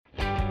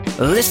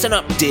Listen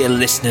up, dear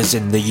listeners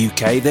in the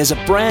UK. There's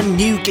a brand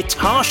new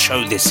guitar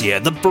show this year,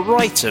 the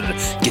Brighton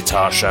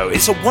Guitar Show.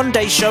 It's a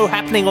one-day show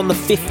happening on the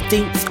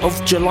 15th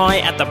of July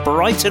at the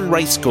Brighton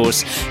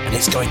Racecourse, and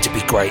it's going to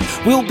be great.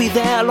 We'll be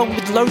there along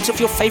with loads of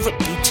your favourite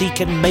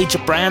boutique and major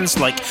brands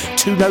like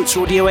Two Notes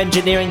Audio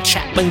Engineering,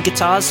 Chapman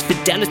Guitars,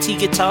 Fidelity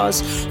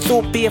Guitars,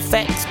 Thorpe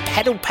Effects,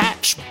 Pedal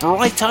Patch,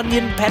 Bright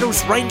Onion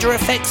Pedals, Ranger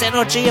Effects,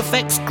 NRG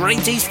Effects,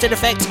 Great Eastern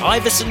Effects,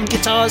 Iverson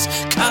Guitars,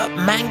 Kurt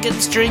Mangan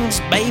Strings,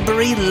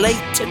 Maybury, Leighton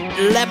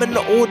Lemon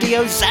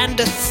Audio,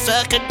 Xander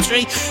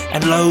Circuitry,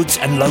 and loads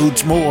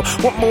more.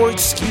 What more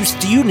excuse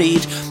do you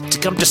need to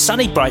come to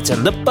sunny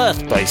Brighton, the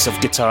birthplace of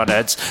guitar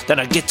nerds, than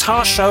a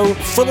guitar show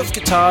full of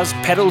guitars,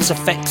 pedals,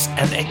 effects,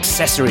 and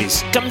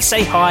accessories? Come and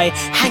say hi,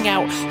 hang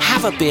out,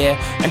 have a beer,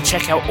 and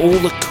check out all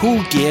the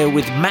cool gear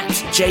with Matt,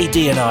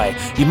 JD, and I.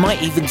 You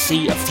might even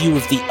see a few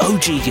of the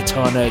OG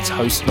Guitar Nerds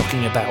hosts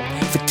knocking about.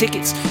 For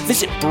tickets,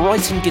 visit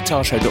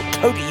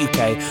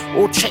brightonguitarshow.co.uk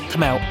or check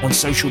them out on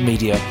social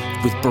media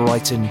with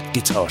Brighton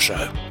Guitar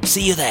Show.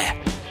 See you there.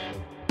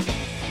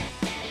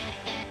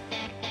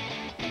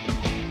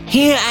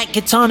 Here at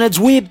Guitar Nerds,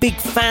 we're big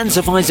fans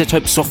of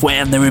iZotope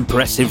software and their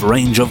impressive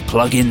range of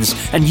plugins.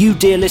 And you,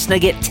 dear listener,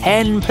 get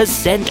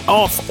 10%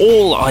 off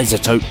all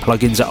iZotope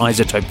plugins at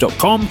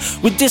iZotope.com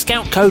with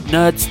discount code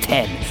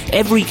NERDS10.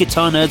 Every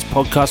Guitar Nerds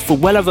podcast for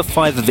well over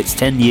 5 of its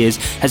 10 years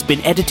has been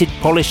edited,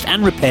 polished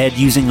and repaired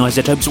using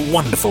iZotope's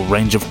wonderful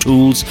range of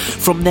tools.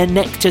 From their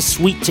Nectar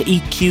suite to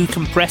EQ,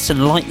 compress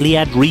and lightly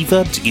add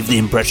reverb to give the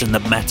impression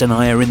that Matt and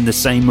I are in the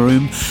same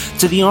room,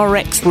 to the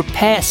RX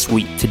repair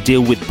suite to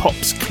deal with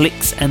pops,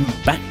 clicks and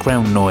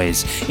background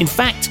noise. In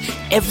fact,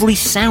 every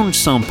sound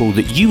sample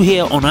that you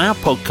hear on our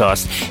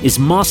podcast is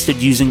mastered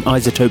using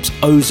iZotope's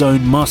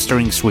Ozone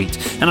mastering suite,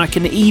 and I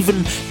can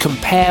even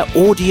compare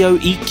audio,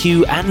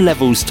 EQ and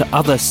levels to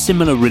other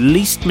similar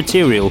released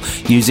material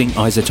using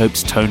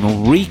iZotope's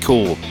Tonal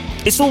Recall.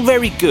 It's all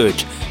very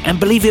good,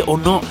 and believe it or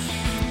not,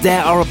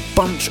 there are a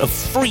bunch of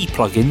free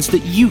plugins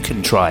that you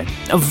can try.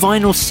 A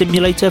vinyl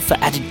simulator for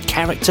added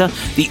character,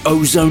 the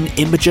Ozone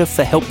Imager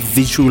for help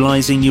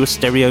visualizing your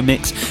stereo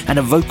mix, and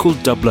a vocal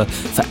doubler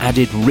for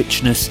added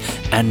richness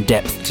and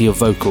depth to your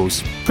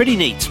vocals. Pretty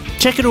neat.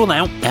 Check it all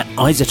out at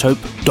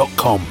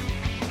iZotope.com.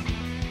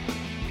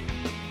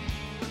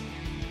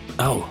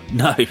 Oh,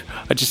 no,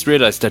 I just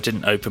realised I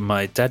didn't open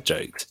my dad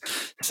jokes.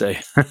 So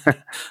I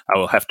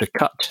will have to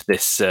cut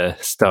this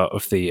start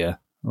of the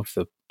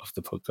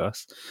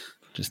podcast.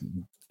 Just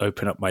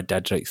open up my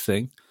dad jokes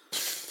thing.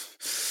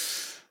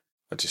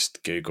 I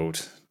just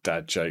Googled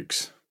dad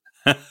jokes.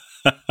 I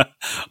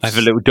have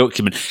a little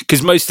document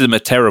because most of them are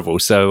terrible.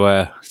 So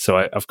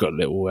I've got a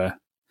little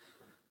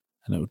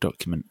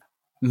document.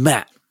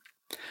 Matt,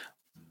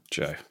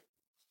 Joe,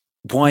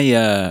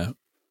 why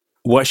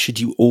should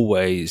you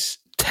always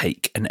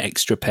take an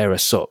extra pair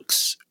of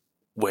socks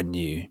when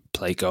you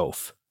play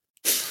golf?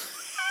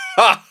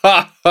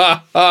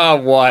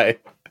 Why?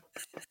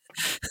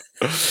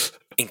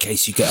 In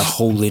case you get a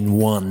hole in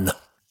one.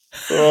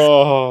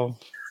 Oh.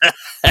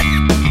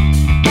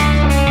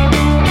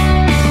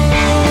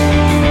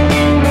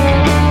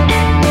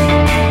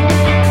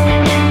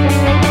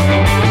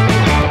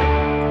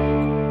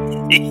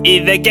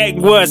 They're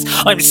getting worse.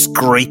 I'm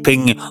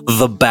scraping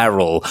the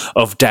barrel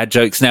of dad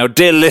jokes now.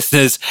 Dear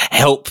listeners,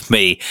 help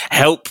me.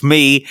 Help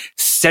me.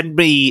 Send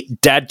me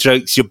dad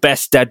jokes, your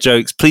best dad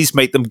jokes. Please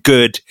make them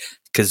good,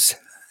 because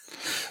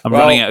I'm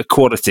running out of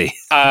quality.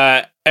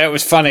 It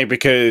was funny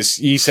because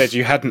you said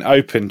you hadn't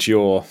opened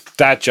your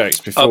dad jokes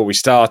before we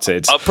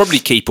started. I'll probably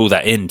keep all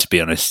that in, to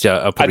be honest.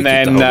 I'll probably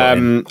and keep the whole lot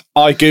in.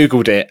 I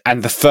Googled it,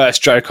 and the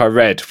first joke I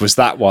read was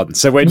that one.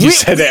 So when you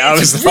said it, I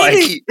was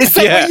like... Is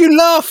that why you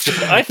laughed?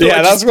 I thought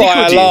that's why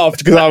I laughed,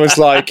 because I was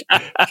like...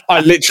 I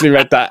literally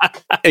read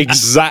that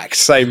exact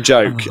same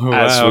joke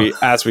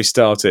as we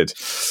started.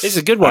 It's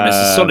a good one.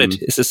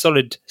 It's a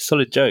solid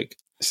joke.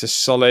 It's a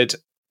solid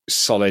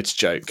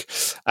joke.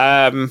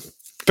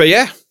 But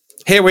yeah,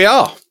 here we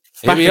are.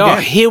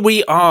 Here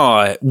we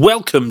are.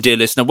 Welcome, dear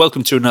listener.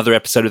 Welcome to another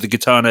episode of the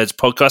Guitar Nerds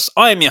podcast.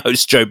 I am your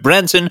host, Joe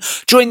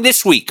Branton, joined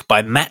this week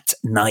by Matt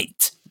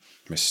Knight.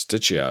 Mr.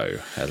 Joe,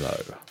 hello.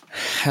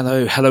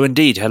 Hello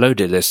indeed. Hello,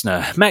 dear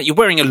listener. Matt, you're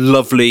wearing a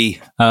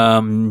lovely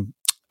Guitar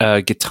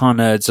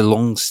Nerds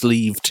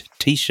long-sleeved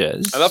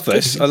t-shirt. I love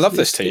this. I love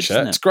this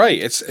t-shirt. It's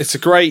great. It's a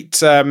great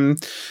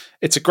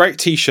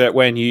t-shirt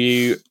when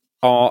you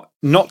are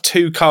not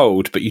too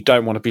cold, but you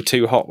don't want to be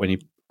too hot when you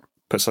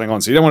put something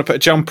on. So you don't want to put a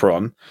jumper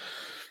on,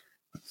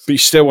 but you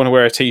still want to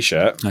wear a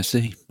t-shirt. I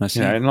see.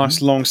 You know, a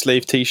nice long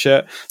sleeve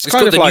t-shirt. It's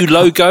kind of the new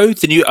logo.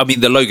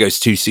 The logo's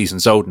 2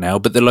 seasons old now,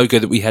 but the logo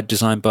that we had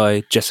designed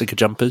by Jessica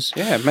Jumpers.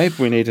 Yeah, maybe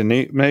we need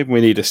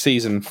a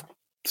season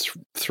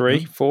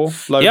 3, 4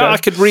 logo. Yeah, I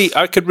could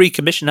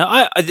recommission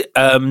her.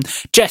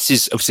 Jess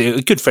is obviously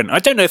a good friend. I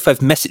don't know if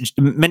I've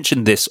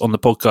mentioned this on the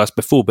podcast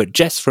before, but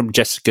Jess from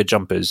Jessica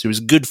Jumpers, who is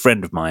a good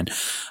friend of mine,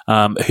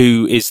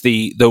 who is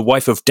the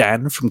wife of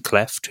Dan from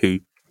Cleft, who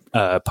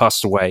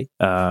passed away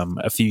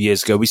a few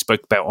years ago. We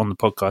spoke about on the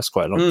podcast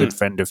quite a lot. Good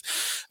friend of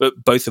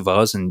both of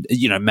ours, and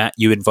Matt,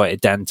 you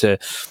invited Dan to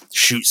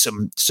shoot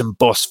some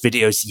Boss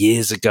videos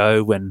years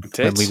ago when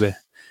we were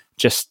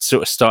just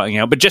sort of starting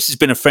out. But Jess has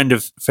been a friend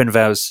of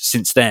ours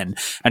since then,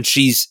 and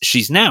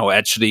she's now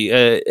actually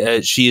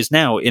she is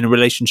now in a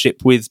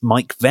relationship with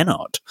Mike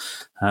Vennard.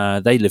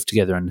 They live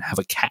together and have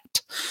a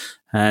cat,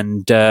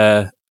 and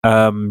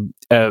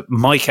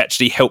Mike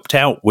actually helped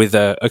out with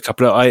a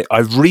couple of. I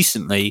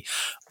recently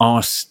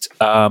asked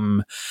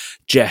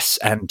Jess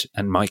and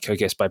Mike, I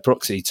guess by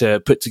proxy, to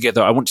put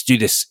together. I want to do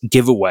this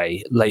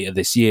giveaway later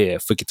this year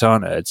for Guitar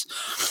Nerds.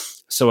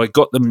 So I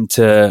got them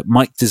to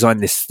Mike design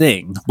this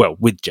thing. Well,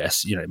 with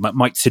Jess,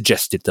 Mike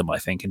suggested them, I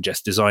think, and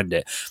Jess designed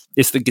it.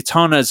 It's the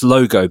Guitar Nerds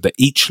logo, but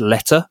each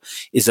letter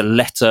is a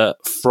letter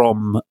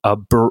from a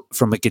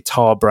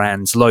guitar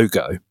brand's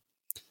logo.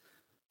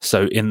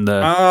 So in the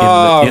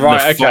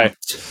right, the okay,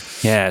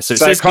 yeah. So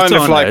it's kind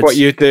of like what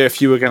you'd do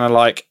if you were going to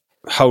like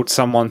hold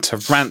someone to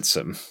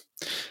ransom,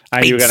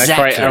 and you were going to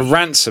create a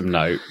ransom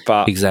note.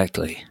 But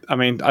exactly, I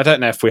mean, I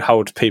don't know if we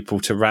hold people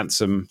to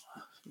ransom.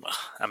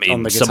 I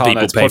mean, some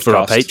people pay for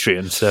our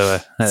Patreon,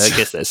 so I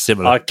guess that's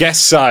similar. I guess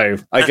so.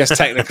 I guess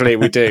technically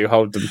we do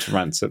hold them to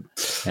ransom.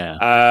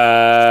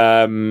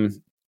 Yeah.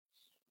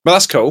 But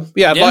that's cool.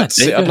 Yeah, I'd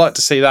like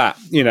to see that.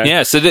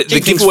 Yeah. So the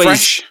giveaways.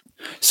 Fresh.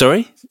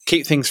 Sorry.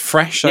 Keep things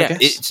fresh. I guess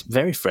it's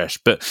very fresh.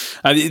 But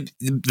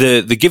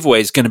the giveaway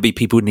is going to be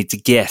people who need to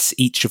guess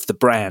each of the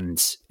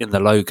brands in the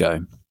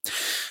logo.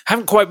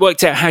 Haven't quite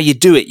worked out how you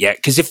do it yet,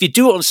 because if you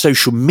do it on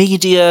social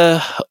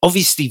media,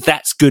 obviously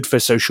that's good for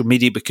social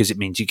media because it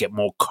means you get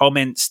more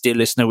comments, dear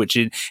listener, which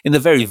in the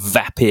very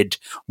vapid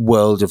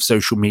world of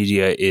social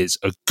media is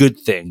a good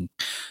thing.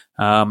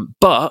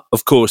 But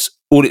of course,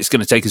 all it's going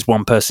to take is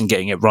one person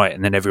getting it right,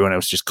 and then everyone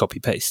else just copy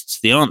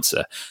pastes the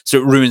answer. So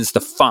it ruins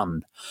the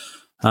fun.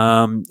 So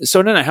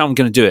I don't know how I'm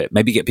going to do it.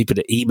 Maybe get people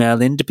to email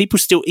in. Do people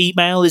still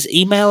email? Is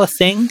email a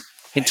thing?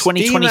 In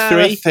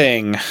 2023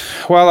 thing.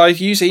 Well, I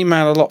use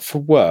email a lot for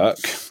work,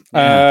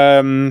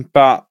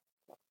 but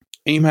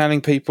emailing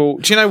people.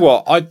 Do you know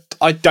what?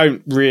 I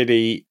don't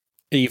really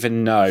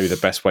even know the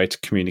best way to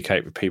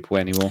communicate with people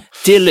anymore.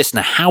 Dear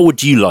listener, how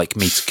would you like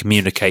me to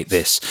communicate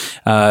this?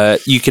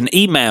 You can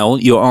email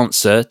your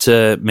answer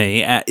to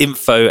me at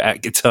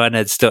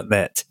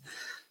info@guitarnerds.net.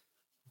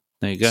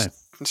 There you go.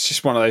 It's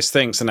just one of those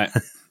things, isn't it?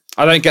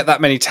 I don't get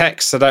that many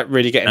texts. I don't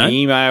really get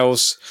any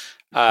emails.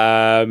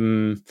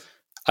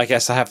 I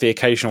guess I have the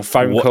occasional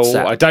phone call.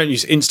 I don't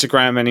use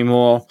Instagram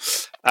anymore.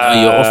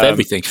 You're off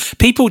everything.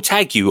 People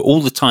tag you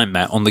all the time,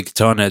 Matt, on the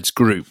Guitar Nerds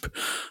group.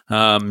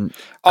 There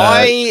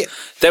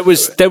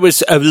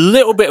was a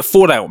little bit of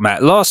fallout,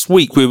 Matt. Last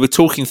week we were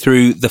talking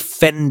through the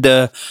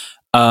Fender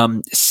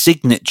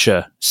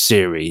Signature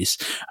series,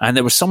 and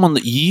there was someone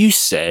that you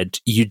said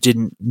you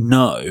didn't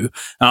know, and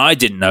I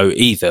didn't know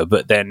either,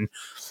 but then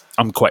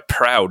I'm quite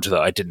proud that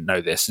I didn't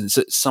know this, and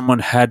someone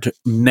had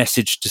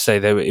messaged to say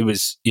they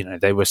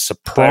were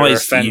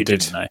surprised that you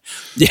didn't know.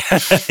 Yeah,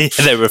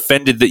 they were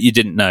offended that you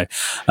didn't know.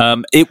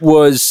 It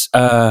was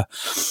a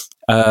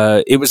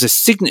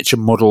signature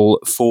model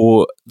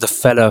for the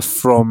fella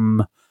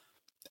from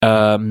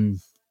Postal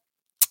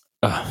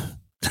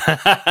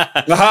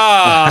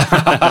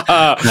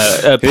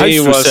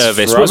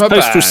Service. What's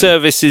Postal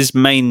Service's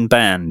main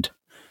band?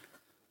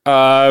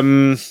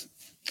 Oh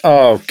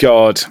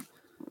God.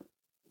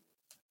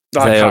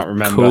 I can't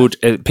remember. Called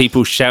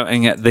people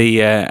shouting at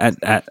the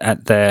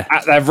at their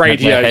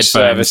radio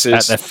services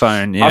at their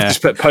phone. Yeah. I've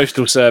just put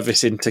Postal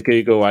Service into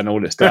Google, and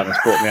all it's done is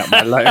brought me up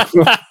my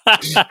local.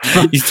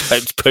 You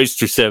typed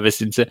Postal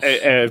Service into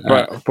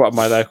brought up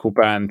my local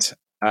band.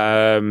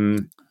 I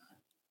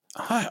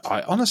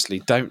honestly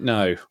don't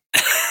know.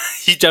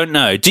 You don't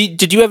know?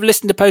 Did you ever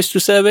listen to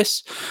Postal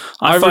Service?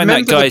 I find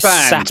that guy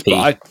sappy.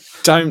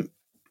 But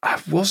I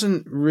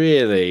wasn't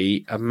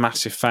really a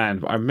massive fan,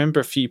 but I remember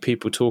a few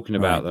people talking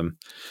about them.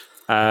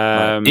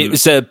 It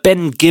was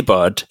Ben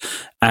Gibbard,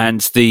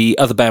 and the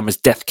other band was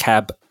Death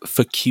Cab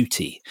for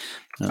Cutie.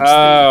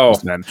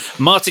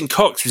 Martin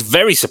Cox was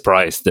very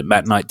surprised that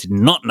Matt Knight did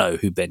not know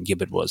who Ben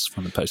Gibbard was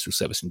from the Postal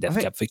Service and Death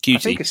Cab for Cutie.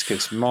 I think it's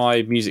because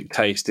my music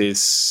taste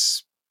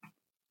is...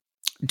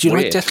 Do you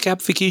like Death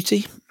Cab for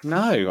Cutie?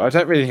 No, I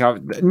don't really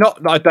think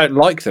not that I don't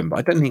like them, but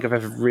I don't think I've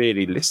ever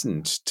really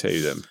listened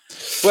to them.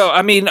 Well,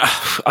 I mean,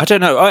 I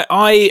don't know.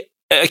 I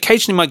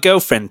occasionally my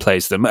girlfriend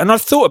plays them, and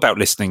I've thought about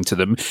listening to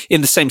them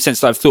in the same sense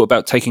that I've thought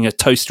about taking a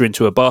toaster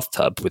into a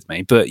bathtub with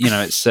me. But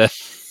it's.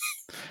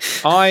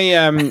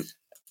 I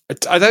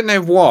don't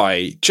know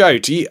why, Joe.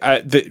 Do you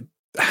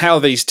how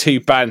these two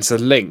bands are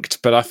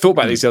linked? But I thought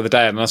about these the other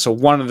day, and I saw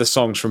one of the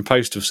songs from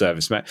Postal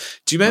Service. Mate,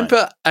 do you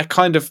remember a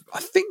kind of? I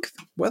think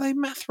were they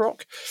math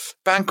rock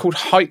band called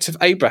Heights of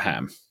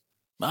Abraham?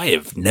 I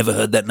have never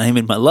heard that name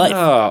in my life.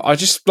 Oh, I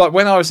just like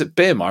when I was at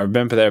BIM, I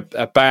remember they're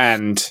a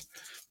band.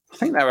 I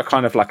think they were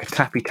kind of like a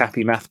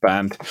tappy math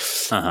band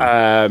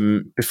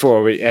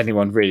before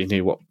anyone really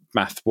knew what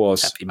math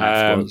was.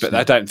 But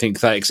I don't think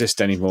they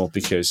exist anymore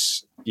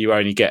because you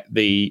only get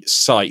the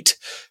site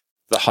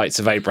the Heights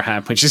of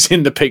Abraham, which is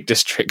in the Peak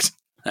District.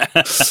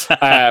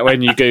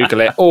 When you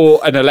Google it,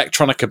 or an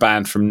electronica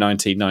band from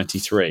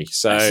 1993.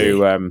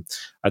 So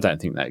I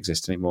don't think that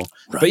exists anymore.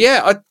 Right. But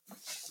yeah,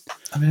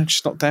 I'm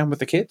just not down with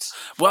the kids.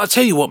 Well, I'll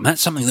tell you what, Matt,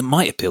 something that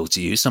might appeal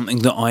to you, something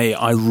that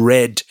I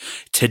read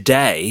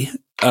today.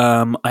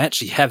 I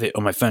actually have it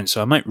on my phone,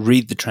 so I might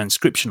read the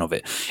transcription of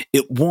it.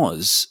 It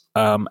was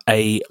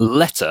a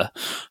letter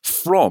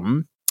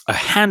from a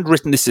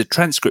handwritten, this is a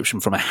transcription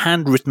from a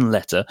handwritten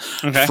letter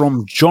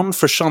from John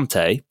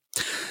Frusciante,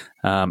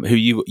 who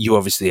you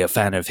obviously are a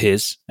fan of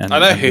his. And, I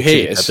know who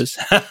he is.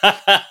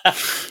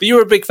 But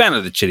you're a big fan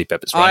of the Chili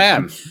Peppers, right? I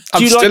am.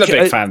 I'm still a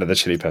big fan of the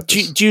Chili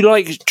Peppers. Do you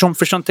like John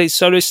Frusciante's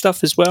solo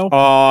stuff as well?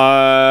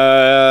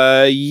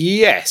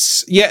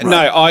 Yes. Yeah.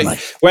 Right.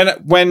 No.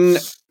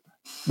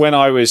 When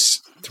I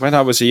was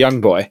a young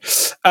boy,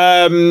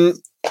 I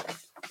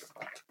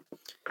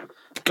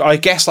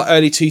guess like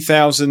early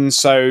 2000s.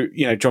 So,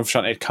 John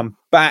Frusciante had come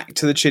back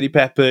to the Chili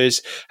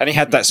Peppers, and he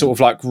had that sort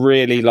of like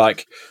really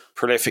like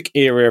prolific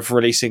era of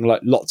releasing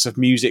like lots of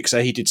music.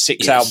 So he did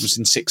 6 albums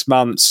in 6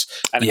 months,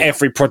 and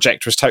every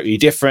project was totally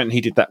different. He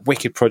did that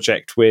Wicked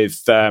project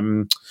with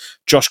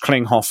Josh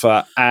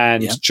Klinghoffer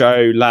and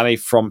Joe Lally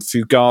from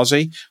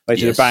Fugazi. They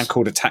did a band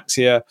called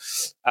Ataxia.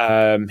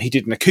 He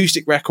did an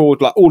acoustic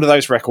record. Like all of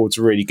those records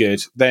are really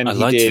good. Then I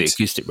liked the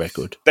acoustic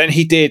record. Then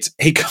he did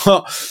a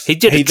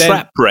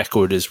trap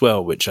record as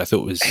well, which I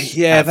thought was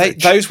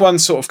those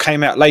ones sort of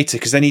came out later,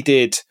 because then he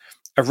did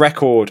a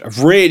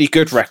really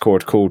good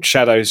record called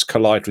Shadows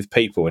Collide with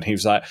People. And he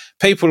was like,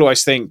 people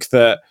always think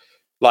that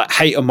like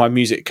hate on my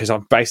music because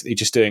I'm basically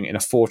just doing it in a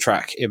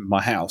 4-track in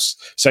my house.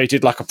 So he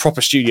did like a proper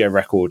studio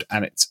record,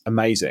 and it's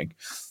amazing.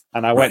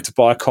 And I went to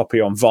buy a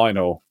copy on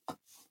vinyl.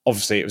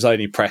 Obviously it was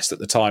only pressed at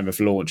the time of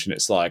launch, and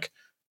it's like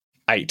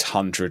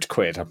 800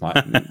 quid. I'm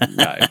like,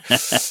 no.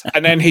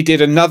 And then he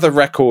did another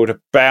record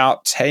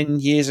about 10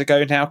 years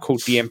ago now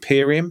called The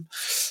Imperium.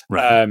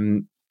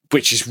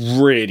 Which is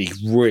really,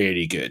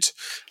 really good.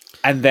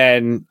 And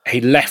then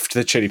he left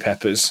the Chili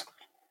Peppers,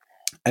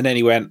 and then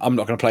he went, I'm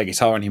not going to play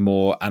guitar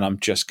anymore, and I'm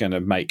just going to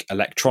make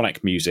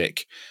electronic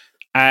music.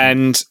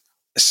 And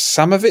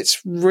some of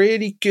it's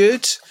really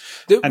good.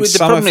 And the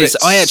problem is,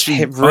 I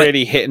actually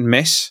really hit and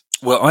miss.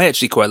 Well, I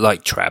actually quite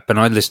like trap, and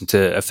I listened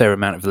to a fair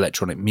amount of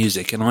electronic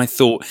music, and I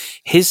thought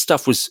his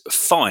stuff was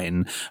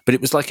fine, but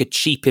it was like a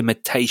cheap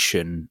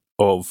imitation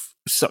of.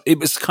 So it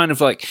was kind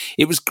of like,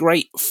 it was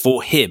great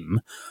for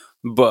him,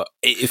 but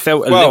it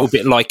felt a little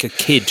bit like a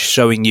kid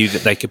showing you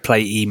that they could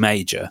play E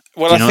major.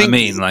 Well, do you know what I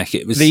mean? Like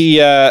it was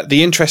the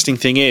interesting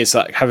thing is,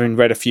 like, having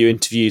read a few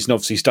interviews, and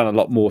obviously he's done a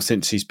lot more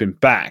since he's been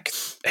back.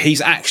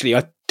 He's actually,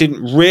 I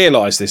didn't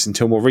realize this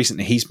until more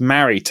recently, he's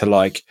married to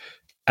like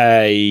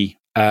a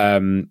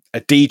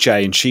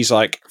DJ, and she's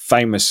like a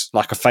famous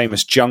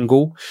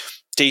jungle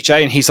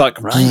DJ, and he's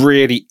like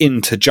really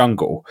into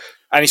jungle.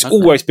 And he's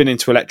always been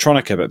into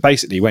electronica, but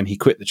basically when he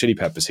quit the Chili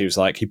Peppers, he was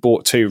like, he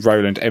bought 2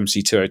 Roland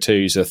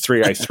MC202s, a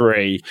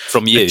 303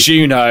 from you, a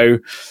Juno,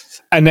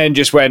 and then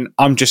just went,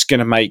 I'm just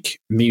going to make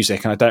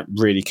music, and I don't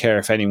really care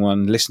if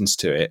anyone listens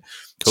to it.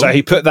 Cool. So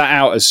he put that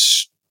out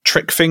as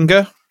Trick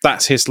Finger.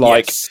 That's his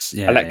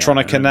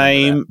electronica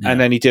name. Yeah. And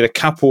then he did a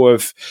couple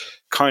of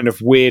kind of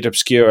weird,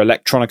 obscure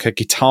electronica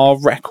guitar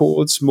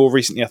records. More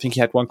recently, I think he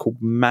had one called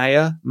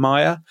Maya,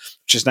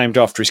 which is named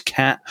after his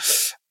cat.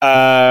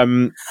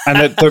 And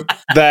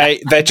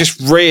they're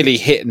just really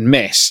hit and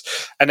miss.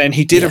 And then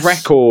he did a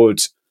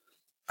record.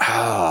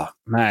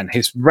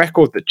 His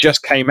record that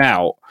just came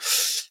out,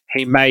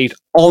 he made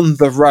on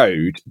the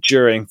road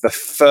during the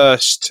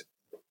first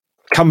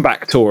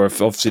comeback tour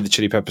of obviously the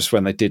Chili Peppers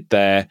when they did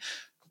their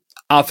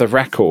other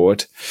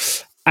record.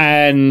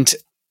 And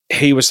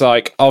he was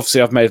like,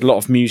 obviously I've made a lot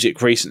of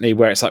music recently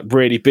where it's like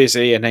really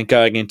busy and then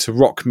going into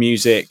rock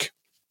music.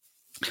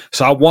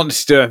 So I wanted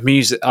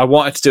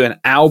to do an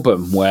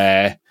album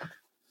where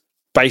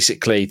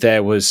basically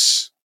there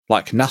was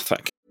like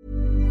nothing.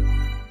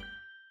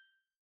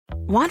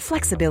 Want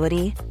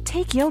flexibility?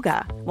 Take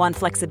yoga. Want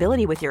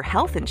flexibility with your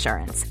health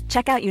insurance?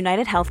 Check out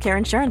United Healthcare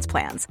Insurance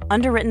Plans.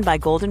 Underwritten by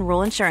Golden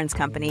Rule Insurance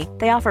Company,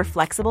 they offer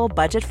flexible,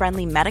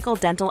 budget-friendly medical,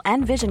 dental,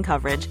 and vision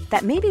coverage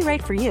that may be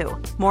right for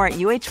you. More at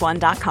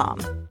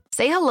uh1.com.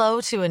 Say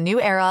hello to a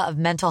new era of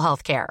mental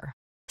health care.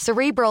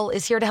 Cerebral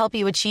is here to help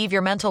you achieve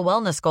your mental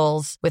wellness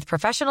goals with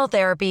professional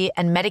therapy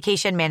and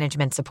medication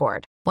management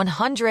support.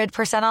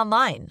 100%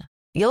 online.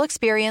 You'll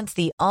experience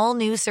the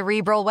all-new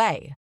Cerebral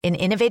Way, an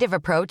innovative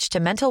approach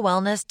to mental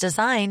wellness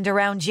designed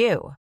around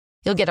you.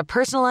 You'll get a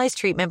personalized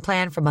treatment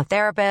plan from a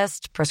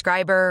therapist,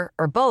 prescriber,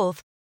 or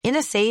both in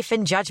a safe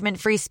and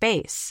judgment-free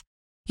space.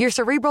 Your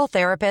Cerebral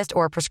therapist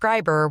or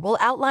prescriber will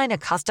outline a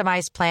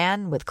customized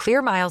plan with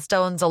clear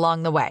milestones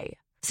along the way,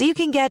 so you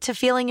can get to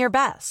feeling your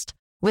best.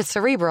 With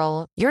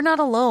Cerebral, you're not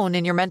alone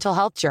in your mental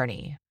health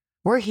journey.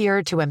 We're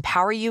here to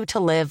empower you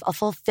to live a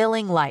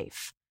fulfilling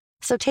life.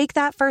 So take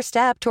that first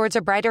step towards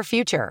a brighter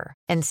future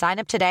and sign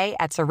up today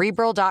at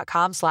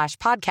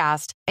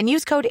Cerebral.com/podcast and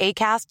use code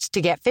ACAST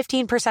to get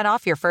 15%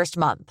 off your first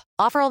month.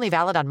 Offer only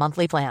valid on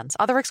monthly plans.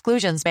 Other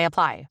exclusions may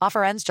apply.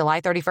 Offer ends July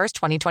 31st,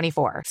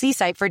 2024. See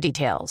site for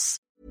details.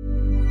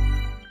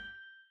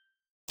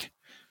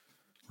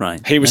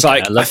 Right. He was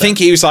I think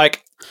he was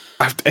like,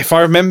 if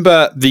I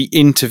remember the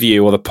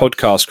interview or the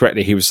podcast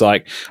correctly, he was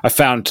like, I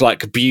found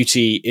like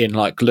beauty in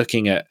like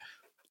looking at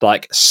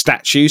like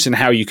statues and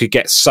how you could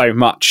get so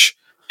much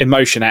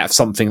emotion out of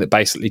something that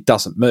basically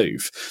doesn't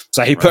move.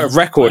 So he put a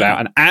record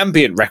out, an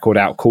ambient record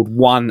out called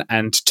 1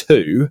 and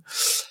 2,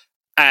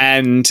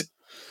 and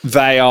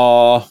they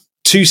are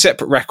two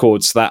separate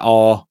records that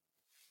are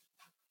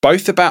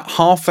both about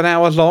half an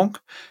hour long,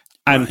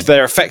 and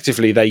they're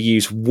effectively, they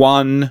use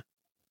an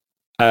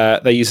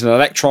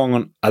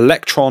electron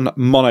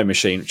mono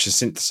machine, which is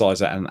a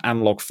synthesizer, and an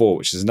analog 4,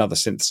 which is another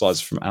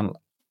synthesizer from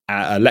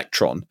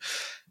Electron.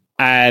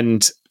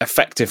 And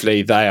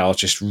effectively, they are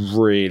just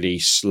really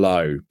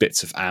slow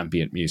bits of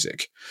ambient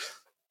music.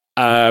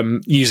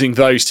 Using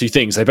those two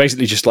things, they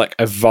basically just like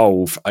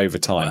evolve over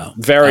time. Wow.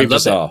 Very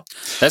bizarre.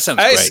 That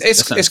sounds great.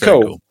 It's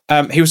cool.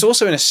 He was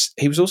also in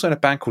a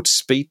band called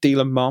Speed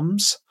Dealer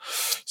Moms.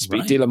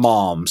 Dealer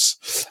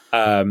Moms.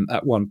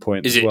 At one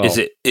point, is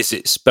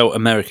it spelt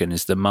American?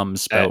 Is the mum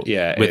spelt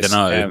with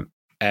an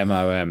O?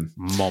 MOM.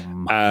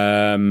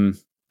 Mom.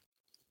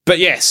 But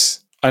yes.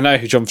 I know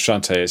who John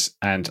Frusciante is,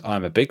 and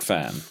I'm a big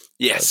fan.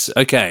 Yes.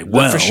 Okay.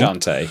 Well,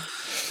 Frusciante.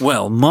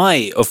 Well,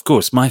 my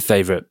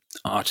favourite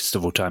artist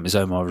of all time is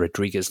Omar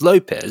Rodriguez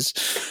Lopez,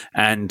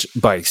 and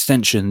by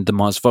extension, the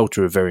Mars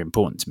Volta are very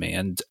important to me.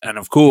 And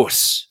of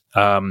course,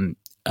 John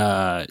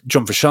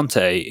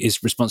Frusciante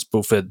is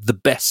responsible for the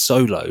best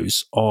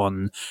solos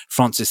on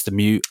Francis the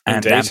Mute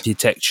and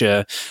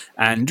Amputecture,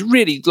 and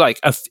really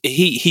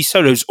he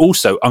solos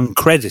also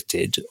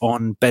uncredited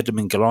on Bedlam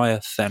and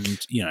Goliath, and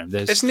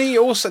there's doesn't he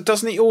also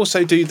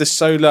do the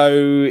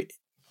solo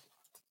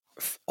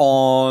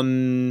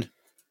on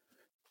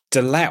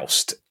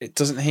Deloused?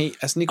 Hasn't he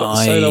got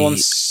the solo on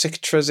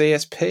Citra's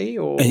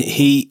ESP? Or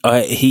he's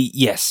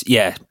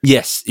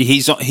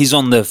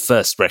on the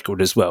first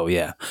record as well.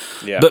 Yeah.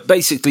 But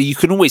basically, you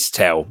can always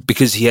tell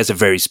because he has a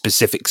very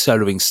specific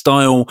soloing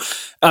style.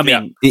 I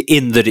mean,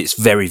 in that it's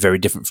very, very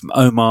different from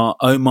Omar.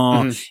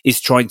 Omar is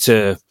trying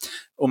to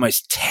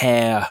almost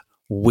tear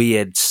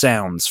weird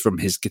sounds from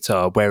his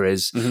guitar,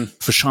 whereas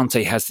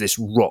Frusciante has this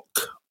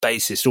rock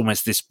bassist,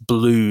 almost this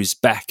blues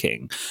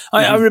backing.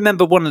 I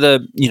remember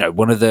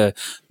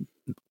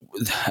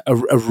a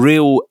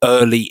real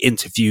early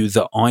interview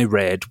that I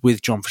read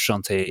with John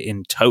Frusciante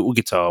in Total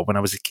Guitar when I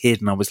was a kid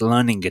and I was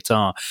learning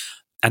guitar.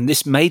 And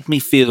this made me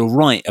feel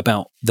right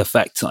about the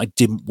fact that I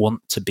didn't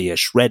want to be a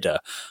shredder.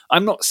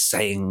 I'm not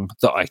saying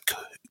that I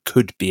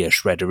could be a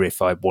shredder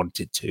if I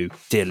wanted to,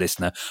 dear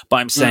listener, but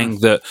I'm saying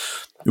that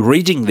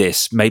reading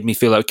this made me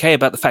feel okay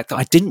about the fact that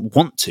I didn't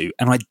want to,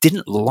 and I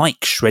didn't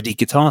like shreddy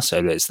guitar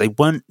solos. They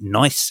weren't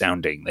nice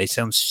sounding. They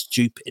sound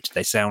stupid.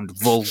 They sound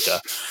vulgar.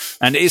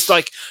 And it's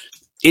like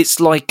a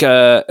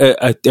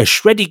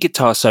shreddy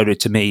guitar solo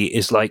to me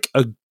is like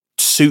a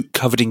suit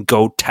covered in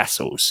gold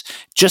tassels.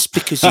 Just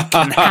because you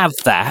can have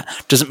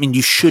that doesn't mean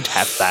you should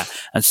have that.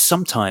 And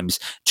sometimes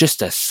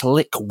just a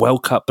slick,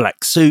 well-cut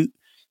black suit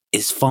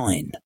is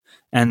fine.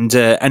 And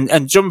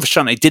John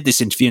Frusciante did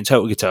this interview in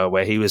Total Guitar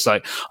where he was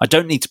like, I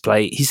don't need to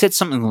play. He said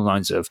something along the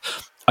lines of,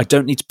 I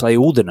don't need to play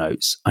all the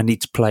notes. I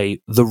need to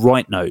play the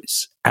right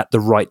notes at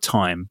the right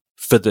time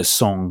for the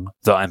song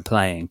that I'm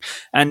playing.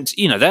 And,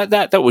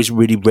 that always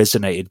really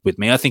resonated with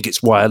me. I think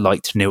it's why I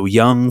liked Neil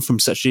Young from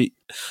such a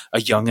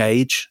young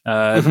age.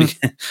 I thought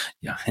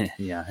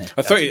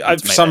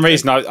for some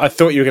reason I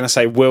thought you were going to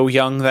say Will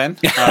Young then.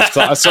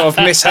 I sort of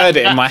misheard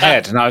it in my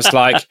head, and I was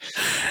like,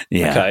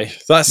 okay,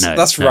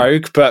 that's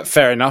rogue, but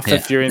fair enough. Yeah.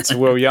 If you're into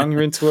Will Young,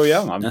 you're into Will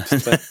Young.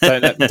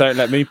 Don't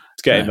let me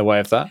get in the way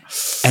of that.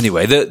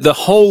 Anyway, the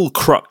whole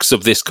crux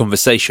of this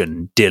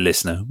conversation, dear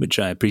listener, which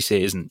I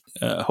appreciate isn't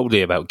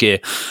wholly about gear,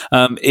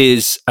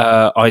 is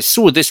I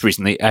saw this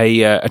recently,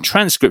 a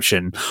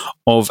transcription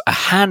of a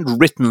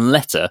handwritten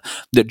letter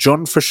that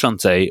John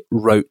Frusciante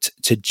wrote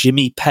to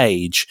Jimmy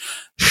Page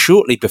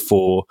shortly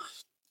before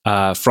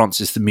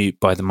Francis the Mute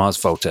by the Mars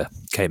Volta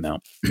came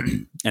out.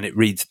 And it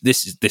reads,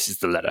 this is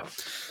the letter.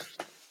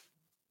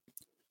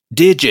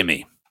 Dear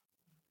Jimmy,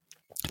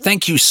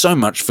 thank you so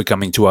much for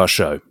coming to our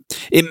show.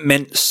 It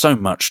meant so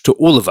much to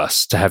all of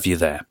us to have you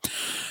there.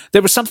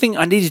 There was something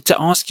I needed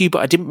to ask you,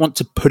 but I didn't want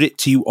to put it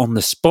to you on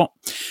the spot.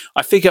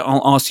 I figure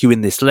I'll ask you in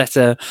this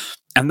letter,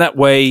 and that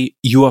way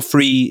you are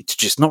free to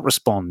just not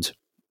respond.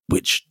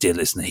 Which, dear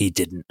listener, he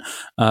didn't.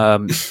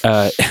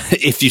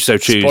 If you so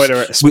choose.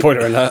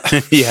 Spoiler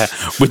alert. Yeah,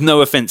 with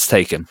no offense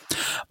taken.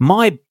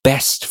 My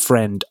best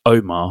friend,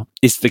 Omar,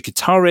 is the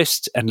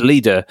guitarist and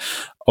leader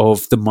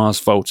of the Mars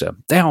Volta.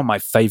 They are my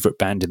favorite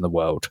band in the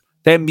world.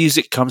 Their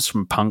music comes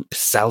from punk,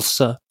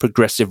 salsa,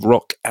 progressive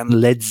rock, and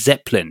Led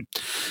Zeppelin.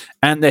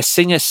 And their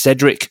singer,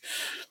 Cedric,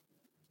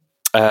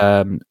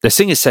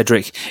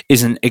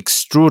 is an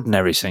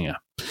extraordinary singer.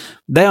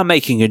 They are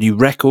making a new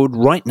record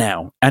right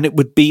now, and it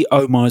would be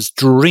Omar's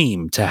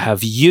dream to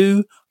have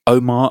you,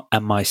 Omar,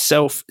 and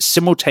myself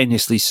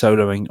simultaneously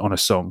soloing on a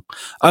song.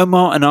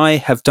 Omar and I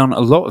have done a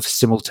lot of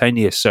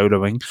simultaneous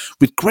soloing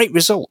with great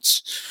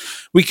results.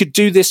 We could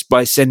do this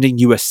by sending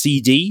you a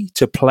CD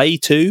to play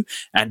to,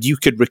 and you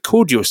could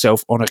record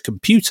yourself on a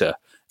computer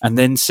and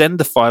then send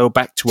the file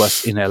back to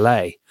us in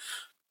LA.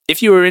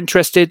 If you are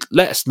interested,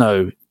 let us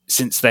know,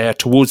 since they are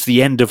towards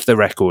the end of the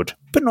record,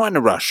 but not in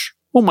a rush.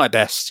 All my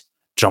best,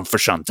 John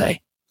Frusciante.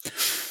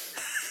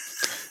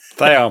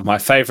 They are my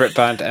favourite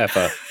band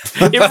ever.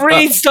 It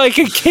reads like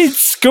a kid's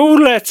school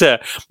letter.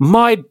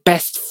 My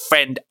best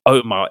friend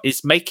Omar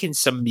is making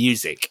some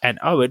music, and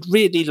I would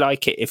really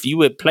like it if you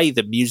would play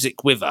the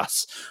music with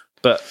us.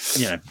 But,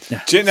 you know,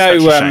 do you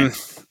know,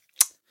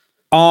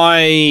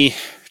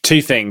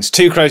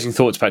 two closing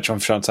thoughts about John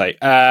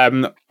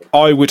Frusciante.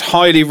 I would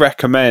highly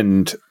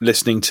recommend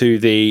listening to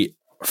the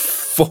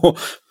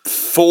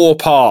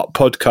four-part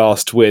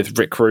podcast with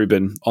Rick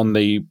Rubin on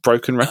the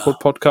Broken Record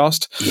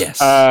podcast. Yes.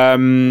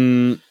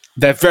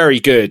 They're very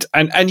good.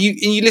 And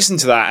you listen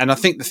to that, and I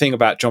think the thing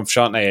about John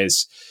Frusciante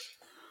is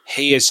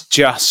he is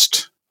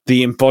just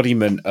the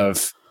embodiment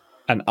of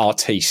an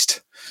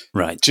artiste.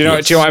 Right. Do you know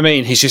what I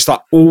mean? He's just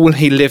like, all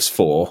he lives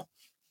for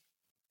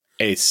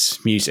is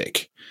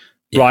music.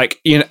 Yeah. Like,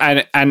 you know,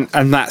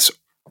 and that's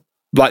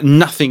like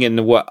nothing in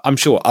the world. I'm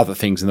sure other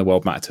things in the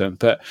world matter to him,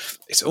 but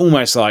it's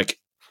almost like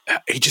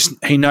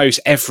he knows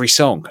every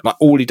song. Like,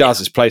 all he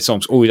does is play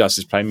songs. All he does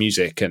is play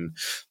music, and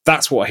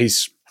that's what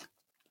he's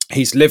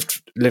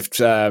lived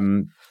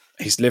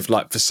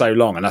like for so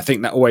long. And I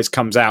think that always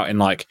comes out in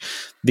like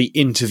the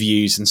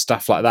interviews and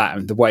stuff like that,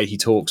 and the way he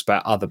talks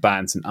about other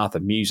bands and other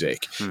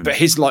music. But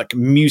his like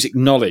music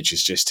knowledge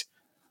is just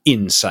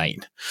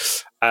insane.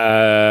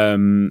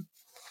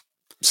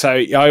 So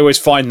I always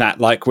find that,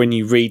 like, when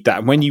you read that,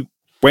 and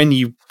when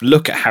you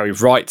look at how he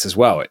writes as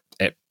well,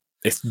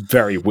 it's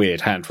very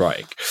weird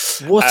handwriting.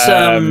 What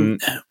John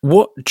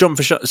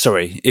Frusciante?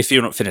 Sorry, if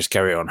you're not finished,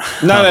 carry on.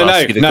 No, go.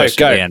 I was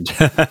going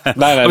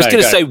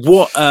to say,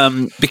 what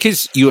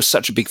because you're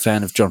such a big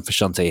fan of John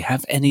Frusciante,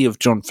 have any of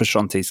John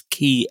Frusciante's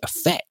key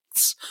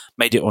effects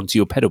made it onto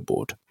your pedal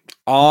board?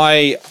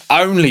 I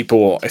only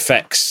bought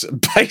effects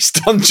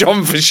based on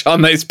John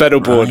Frusciante's pedal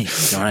board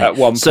at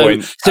one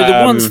point. So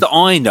the ones that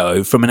I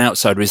know from an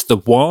outsider is the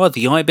wah,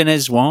 the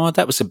Ibanez wah.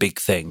 That was a big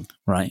thing,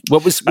 right?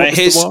 What was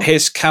his the wah?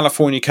 His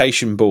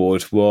Californication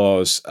board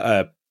was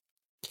a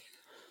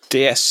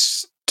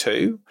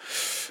DS2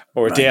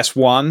 or a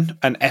DS1,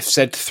 an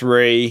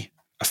FZ3,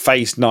 a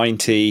Phase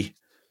 90,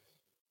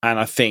 and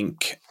I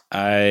think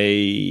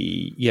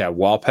a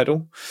wah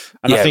pedal.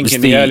 And I think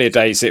in the earlier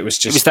days it was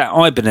that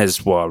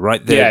Ibanez wah,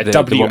 right?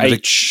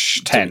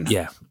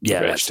 WH10.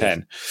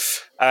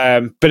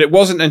 WH10. But it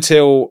wasn't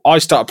until I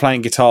started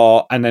playing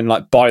guitar, and then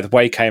like By the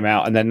Way came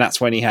out, and then that's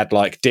when he had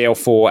like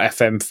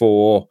DL4,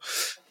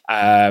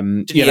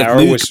 FM4. Did he have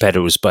Moog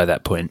pedals by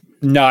that point?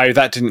 No,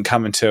 that didn't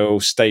come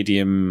until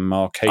Stadium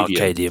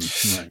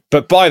Arcadium. Right.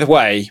 But By the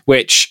Way,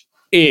 which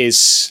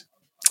is,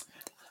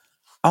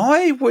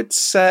 I would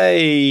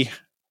say,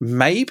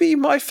 maybe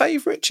my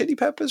favourite Chili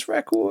Peppers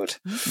record.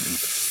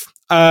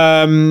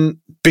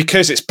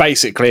 Because it's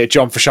basically a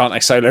John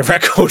Frusciante solo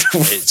record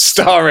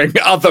starring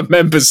other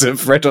members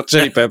of Red Hot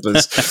Chili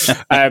Peppers.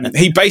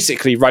 He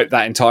basically wrote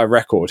that entire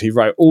record. He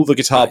wrote all the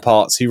guitar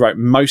parts. He wrote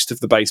most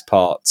of the bass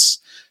parts.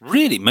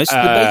 Really? Most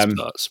of the bass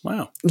parts?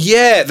 Wow.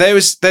 Yeah,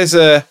 there's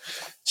a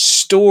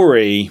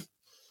story,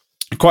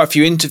 quite a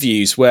few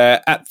interviews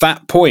where at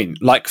that point,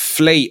 like,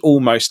 Flea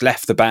almost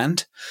left the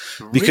band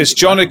because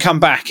John had come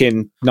back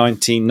in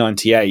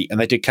 1998 and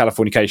they did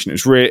Californication.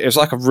 It was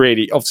like a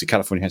really, obviously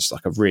Californication is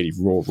like a really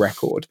raw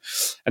record.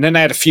 And then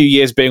they had a few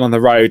years being on the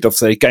road.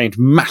 Obviously they gained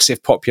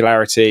massive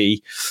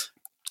popularity.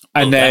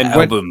 And then that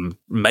album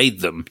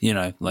made them, you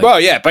know.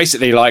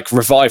 Basically like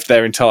revived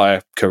their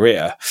entire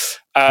career.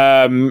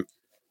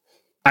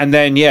 And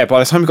then, by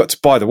the time we got to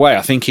By the Way,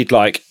 I think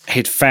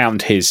he'd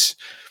found his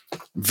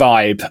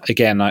vibe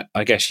again,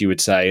 I guess you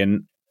would say.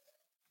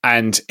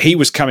 And he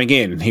was coming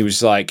in, he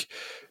was like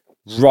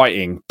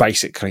writing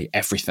basically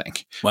everything.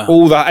 Wow.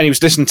 All that, and he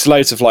was listening to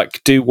loads of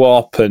like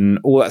doo-wop and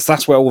all that. So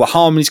that's where all the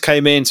harmonies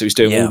came in. So he was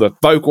doing all the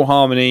vocal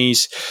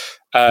harmonies.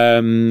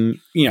 You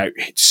know,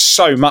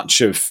 so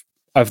much of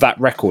that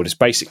record is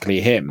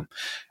basically him.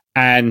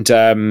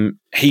 And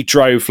he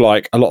drove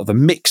like a lot of the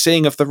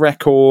mixing of the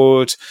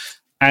record.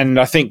 And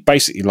I think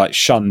basically like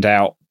shunned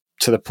out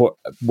to the point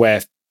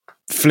where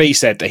Flea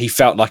said that he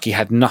felt like he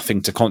had nothing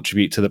to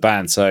contribute to the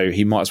band, so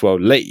he might as well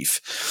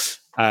leave.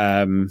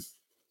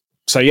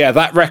 So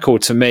that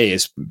record to me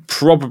is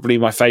probably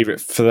my favourite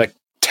for the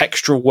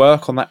textural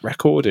work on that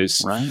record.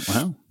 Is right.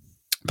 Wow.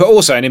 But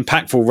also an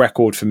impactful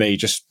record for me,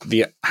 just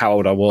how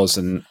old I was,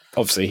 and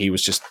obviously he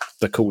was just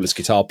the coolest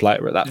guitar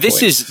player at that point.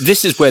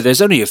 This is where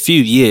there's only a few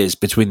years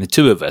between the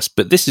two of us,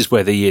 but this is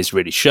where the years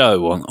really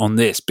show on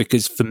this,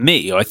 because for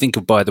me, I think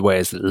of By the Way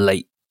as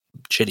late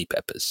Chili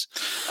Peppers.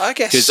 I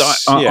guess.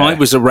 Because I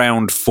was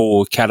around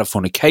for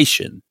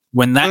Californication.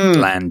 When that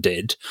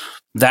landed,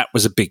 that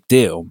was a big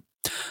deal.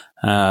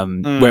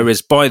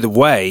 Whereas By the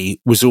Way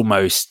was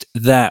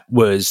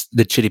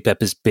the Chili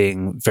Peppers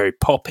being very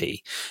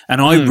poppy.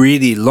 And I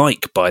really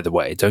like By the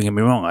Way, don't get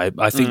me wrong.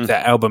 I think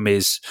that album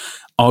is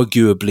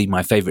arguably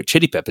my favourite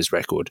Chili Peppers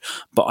record,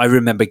 but I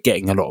remember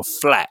getting a lot of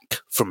flack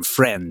from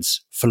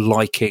friends for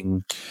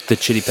liking the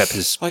Chili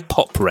Peppers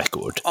pop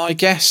record. I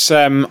guess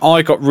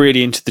I got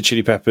really into the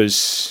Chili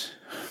Peppers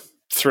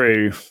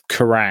through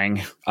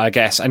Kerrang, I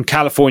guess, and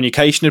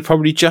Californication had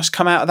probably just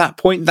come out at that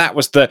point. That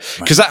was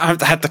because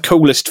that had the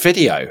coolest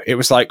video. It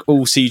was like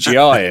all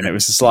CGI, and it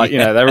was just like, you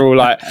know, they're all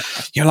like,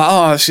 you're like,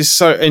 oh, this is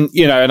so, and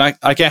you know, and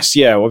I guess,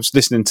 I was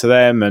listening to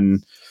them,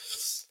 and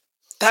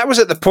that was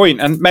at the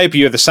point, and maybe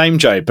you're the same,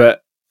 Joe,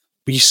 but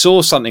you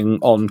saw something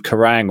on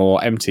Kerrang or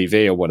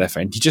MTV or whatever,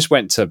 and you just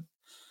went to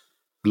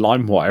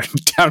LimeWire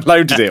and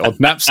downloaded it, or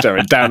Napster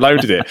and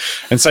downloaded it,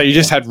 and so you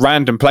just had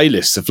random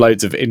playlists of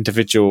loads of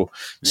individual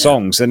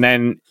songs. And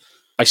then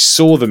I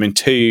saw them I'm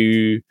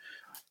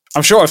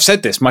sure I've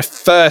said this, my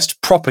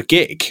first proper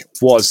gig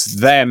was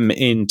them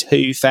in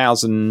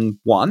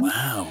 2001.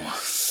 Wow.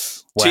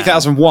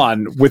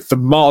 2001 with the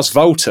Mars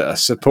Volta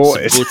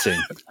supporting.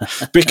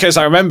 Because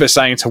I remember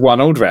saying to one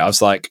Aldrich, I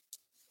was like,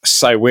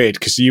 so weird,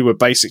 because you were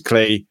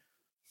basically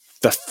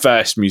the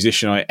first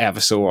musician I ever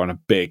saw on a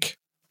big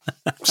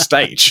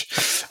stage.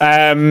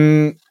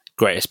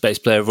 Greatest bass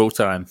player of all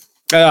time.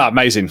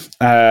 Amazing.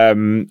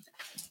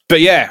 But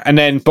yeah, and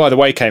then By the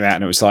Way came out,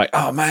 and it was like,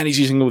 oh man, he's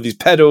using all these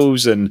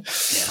pedals, and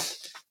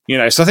you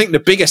know. So I think the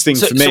biggest thing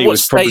for me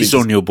was probably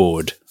on your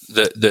board.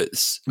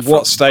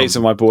 What stays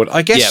on my board?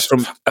 I guess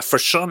from a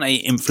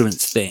Frusciante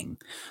influence thing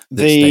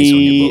that stays on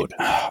your board.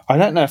 I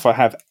don't know if I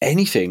have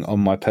anything on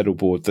my pedal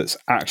board that's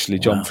actually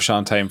John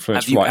Frusciante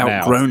influence right now. Have you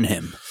outgrown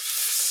him?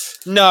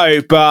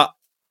 No, but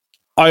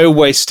I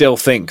always still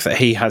think that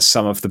he has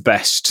some of the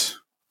best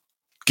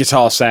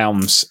guitar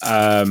sounds,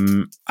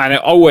 and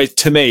it always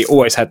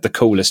had the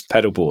coolest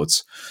pedal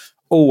boards.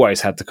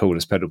 Always had the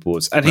coolest pedal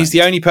boards, and he's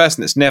the only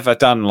person that's never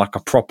done like a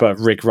proper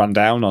rig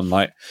rundown on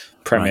like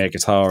Premier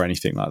Guitar or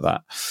anything like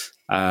that.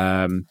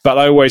 But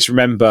I always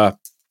remember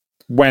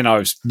when I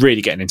was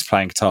really getting into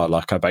playing guitar,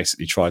 like I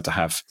basically tried to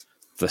have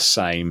the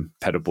same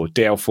pedal board.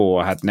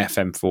 DL4, I had an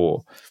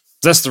FM4.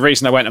 That's the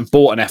reason I went and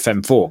bought an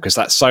FM4, because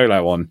that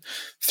solo on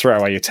Throw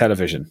Away Your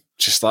Television,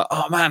 just like,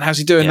 oh man, how's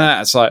he doing that?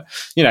 It's like,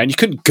 you know, and you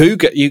couldn't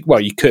Google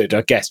you could,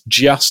 I guess,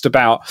 just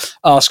about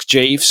Ask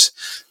Jeeves.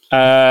 But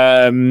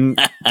I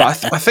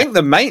think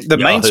the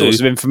main source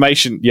of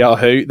information,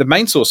 Yahoo, the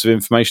main source of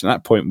information at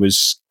that point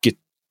was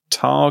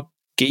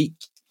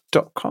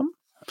GuitarGeek.com.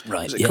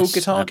 Right. Was it called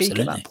Guitar Geek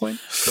at that point?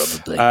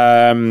 Probably.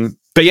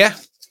 But yeah.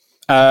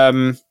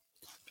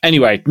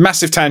 Anyway,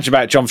 massive tangent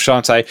about John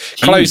Frusciante.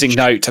 Closing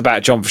note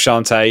about John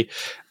Frusciante.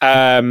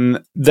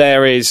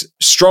 There is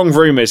strong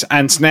rumours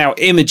and now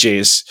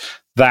images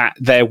that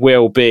there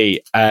will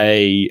be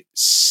a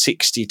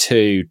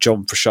 62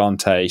 John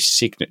Frusciante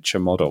signature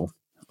model.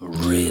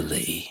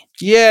 Really?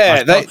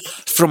 Yeah.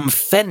 From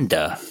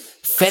Fender.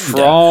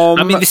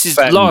 I mean, this is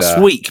Fender. Last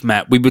week,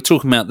 Matt, we were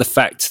talking about the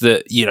fact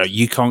that, you know,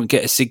 you can't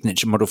get a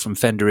signature model from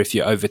Fender if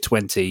you're over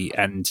 20,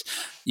 and,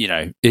 you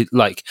know,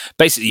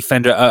 basically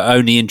Fender are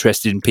only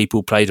interested in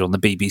people played on the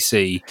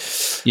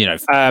BBC, you know,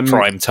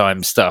 prime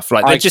time stuff.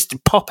 Like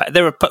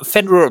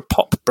Fender are a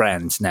pop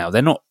brand now.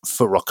 They're not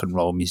for rock and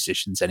roll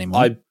musicians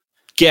anymore. I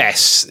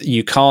guess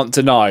you can't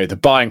deny the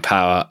buying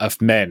power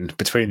of men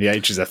between the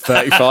ages of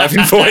 35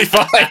 and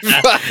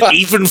 45.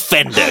 Even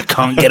Fender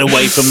can't get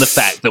away from the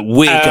fact that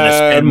we're going to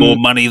spend more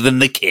money than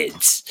the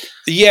kids.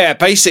 Yeah,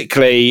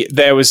 basically,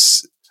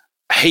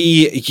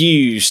 he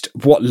used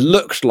what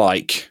looked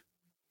like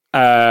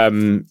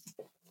not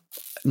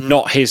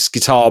his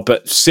guitar,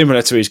 but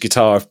similar to his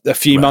guitar a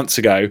few months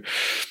ago.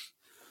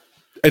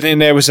 And then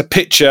there was a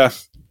picture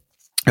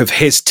of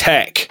his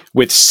tech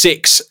with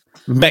 6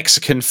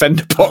 Mexican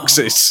Fender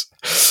boxes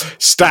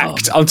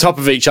stacked on top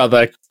of each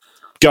other,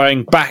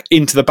 going back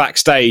into the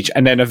backstage,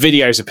 and then a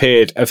video's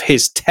appeared of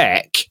his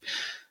tech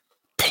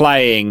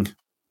playing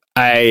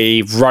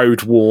a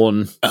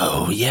road-worn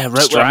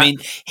Strat. I mean,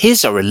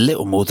 his are a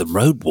little more than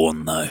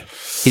road-worn, though.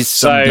 His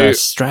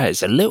Sunburst Strat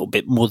is a little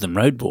bit more than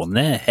road-worn.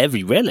 They're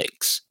heavy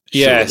relics,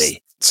 yes.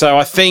 Surely. So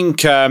I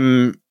think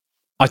I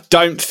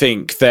don't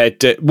think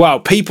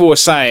people were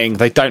saying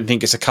they don't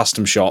think it's a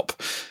custom shop.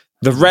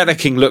 The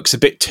relicking looks a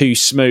bit too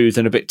smooth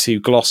and a bit too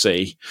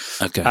glossy.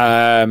 Okay.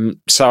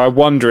 So I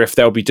wonder if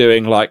they'll be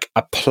doing like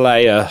a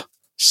player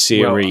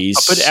series.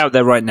 I'll put it out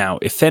there right now.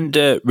 If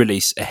Fender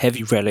release a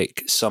heavy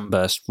relic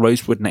Sunburst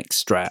Rosewood Neck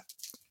Strat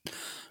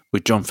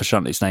with John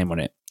Frusciante's name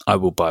on it, I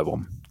will buy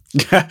one.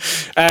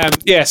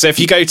 So if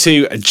you go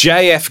to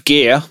JF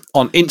Gear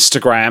on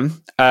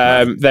Instagram,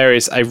 there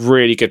is a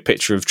really good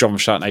picture of John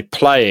Frusciante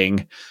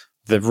playing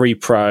the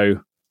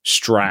Repro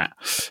Strat.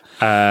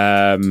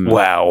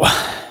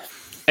 Wow.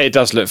 It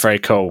does look very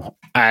cool.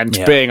 And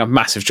being a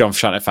massive John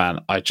Frusciante fan,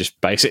 I just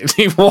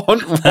basically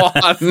want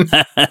one.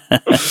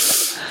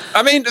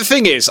 I mean, the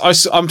thing is,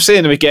 I'm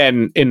seeing them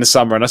again in the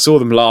summer, and I saw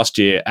them last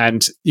year,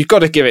 and you've got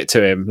to give it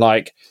to him.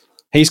 Like,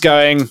 he's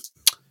going,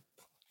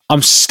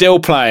 I'm still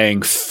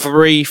playing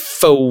 3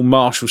 full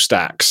Marshall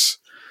stacks.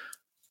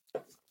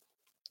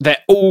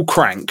 They're all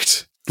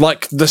cranked.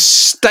 Like, the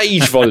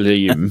stage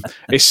volume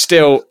is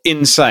still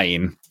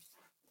insane.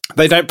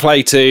 They don't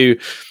play to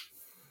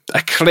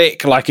a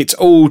click. Like, it's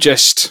all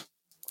just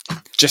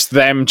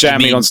them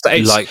jamming on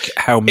stage. Like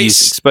how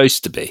music's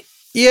supposed to be.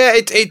 Yeah,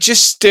 it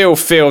just still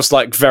feels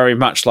like very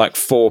much like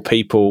 4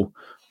 people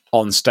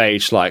on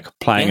stage, like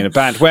playing in a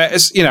band.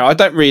 Whereas, I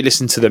don't really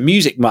listen to the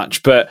music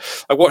much, but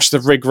I watched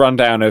the rig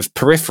rundown of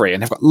Periphery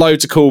and they've got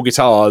loads of cool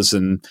guitars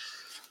and,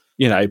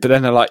 but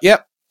then they're like,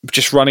 yep,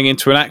 just running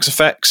into an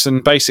Axe-Fx,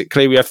 and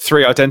basically we have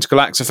 3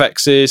 identical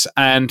Axe-Fx's,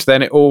 and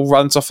then it all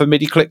runs off a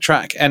MIDI click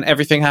track and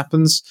everything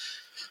happens.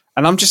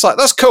 And I'm just like,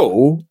 that's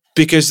cool,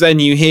 because then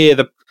you hear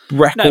the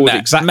record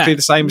exactly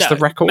the same as the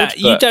record. Matt,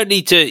 you don't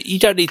need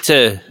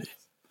to,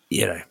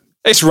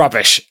 It's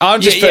rubbish.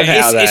 I'm just putting it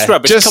out there. It's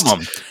rubbish. Come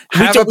on.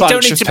 We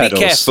don't need to pedals.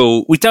 be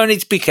careful. We don't need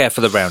to be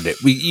careful around it.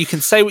 You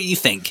can say what you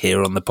think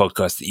here on the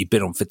podcast that you've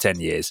been on for 10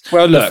 years.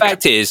 Well, look. The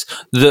fact is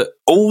that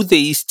all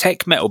these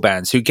tech metal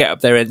bands who get up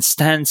there and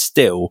stand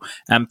still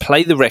and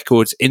play the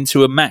records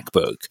into a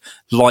MacBook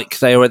like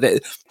they are there,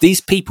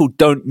 these people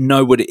don't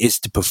know what it is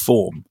to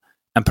perform.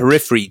 And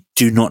Periphery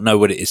do not know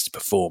what it is to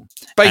perform.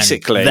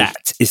 Basically. And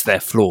that is their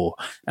flaw.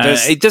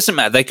 It doesn't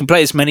matter. They can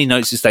play as many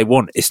notes as they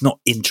want. It's not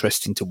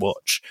interesting to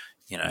watch.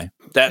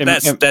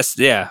 That's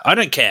I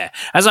don't care.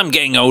 As I'm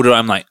getting older,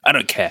 I'm like, I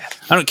don't care.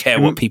 I don't care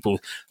what people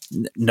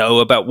know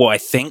about what I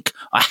think.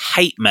 I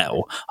hate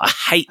metal. I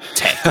hate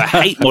tech. I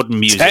hate modern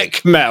music.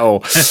 Tech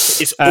metal.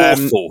 It's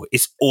awful.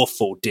 It's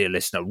awful, dear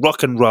listener.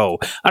 Rock and roll.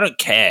 I don't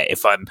care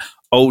if I'm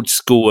old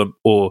school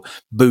or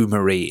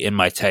boomery in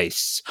my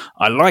tastes.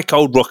 I like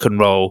old rock and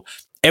roll.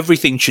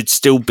 Everything should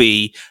still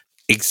be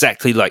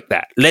exactly like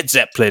that. Led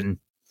Zeppelin,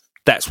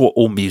 that's what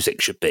all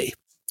music should be.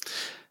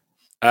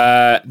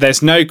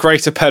 There's no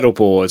greater pedal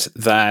board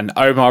than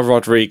Omar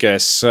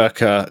Rodriguez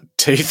circa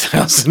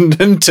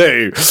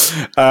 2002.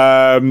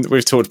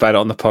 We've talked about it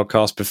on the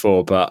podcast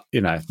before, but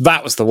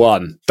that was the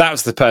one. That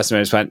was the person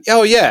who just went,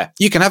 oh yeah,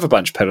 you can have a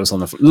bunch of pedals on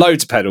the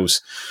loads of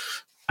pedals,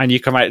 and you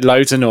can make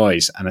loads of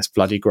noise, and it's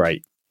bloody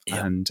great.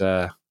 Yeah. And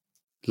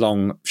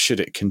long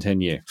should it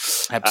continue.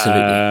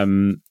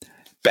 Absolutely.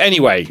 But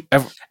anyway,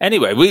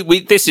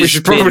 we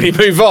should probably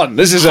move on.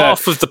 This is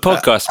half of the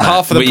podcast.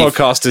 Half of the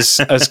podcast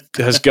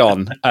has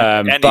gone,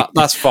 but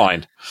that's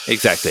fine.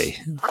 Exactly.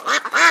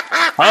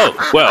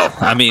 Oh well,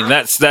 I mean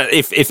that's that.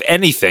 If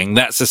anything,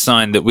 that's a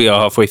sign that we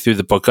are halfway through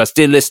the podcast,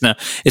 dear listener.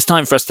 It's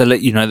time for us to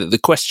let you know that the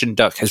Question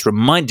Duck has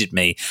reminded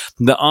me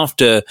that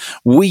after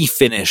we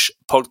finish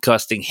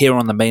podcasting here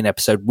on the main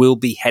episode, we'll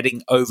be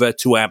heading over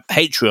to our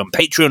Patreon,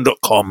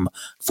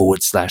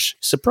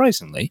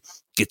 patreon.com/surprisingly.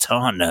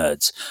 Guitar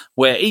Nerds,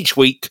 where each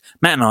week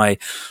Matt and I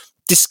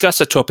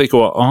discuss a topic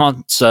or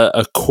answer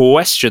a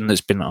question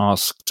that's been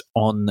asked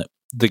on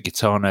the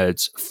Guitar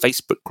Nerds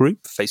Facebook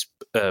group.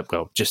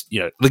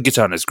 the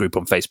Guitar Nerds group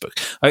on Facebook.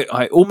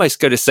 I almost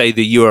go to say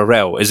the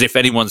URL as if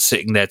anyone's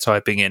sitting there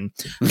typing in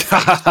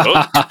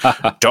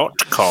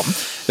facebook.com.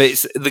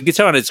 It's the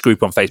Guitar Nerds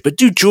group on Facebook.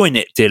 Do join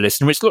it, dear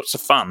listener. It's lots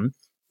of fun.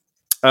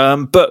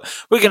 But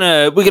we're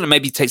gonna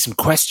maybe take some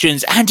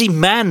questions. Andy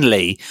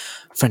Manley,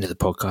 friend of the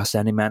podcast,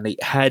 Andy Manley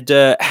had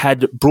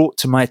brought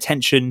to my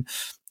attention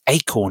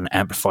Acorn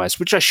amplifiers,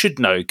 which I should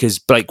know because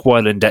Blake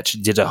Wyland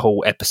actually did a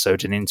whole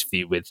episode, an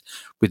interview with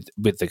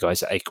the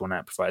guys at Acorn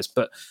Amplifiers.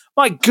 But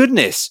my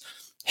goodness,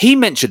 he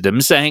mentioned them,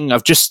 saying,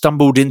 I've just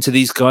stumbled into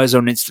these guys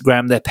on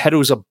Instagram. Their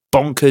pedals are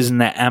bonkers and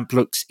their amp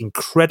looks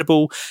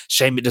incredible.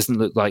 Shame it doesn't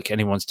look like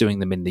anyone's doing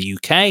them in the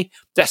UK.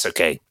 That's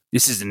okay.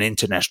 This is an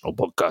international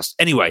podcast.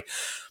 Anyway,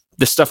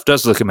 the stuff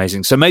does look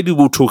amazing. So maybe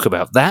we'll talk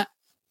about that.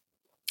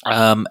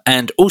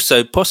 And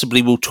also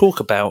possibly we'll talk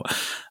about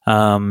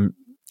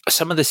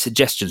some of the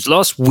suggestions.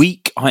 Last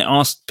week, I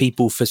asked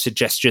people for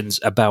suggestions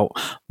about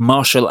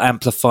Marshall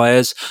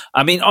amplifiers.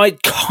 I mean, I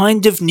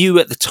kind of knew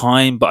at the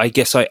time, but I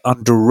guess I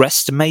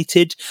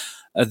underestimated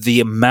the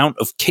amount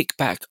of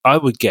kickback I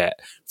would get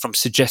from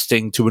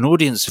suggesting to an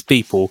audience of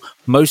people,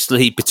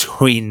 mostly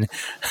between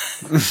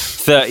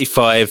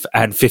 35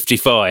 and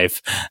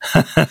 55,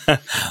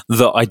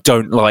 that I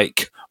don't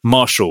like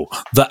Marshall,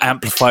 the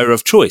amplifier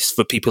of choice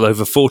for people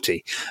over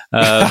 40. So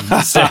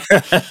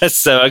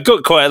I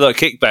got quite a lot of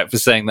kickback for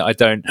saying that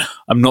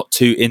I'm not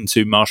too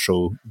into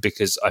Marshall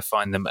because I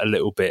find them a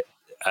little bit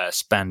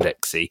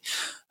spandexy.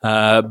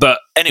 But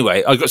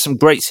anyway, I got some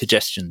great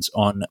suggestions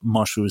on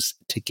Marshalls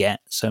to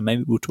get, so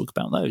maybe we'll talk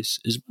about those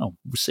as well.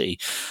 We'll see.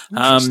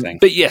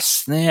 But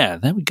yes, yeah,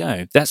 there we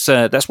go. That's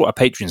what our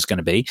Patreon's going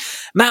to be.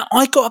 Matt,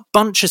 I got a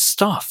bunch of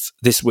stuff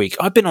this week.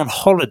 I've been on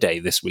holiday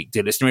this week,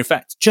 dear listener. In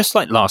fact, just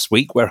like last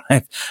week, where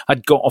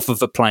I'd got off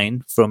of a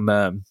plane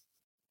from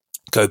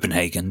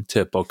Copenhagen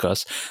to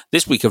podcast.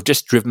 This week, I've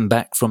just driven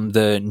back from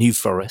the New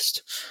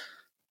Forest.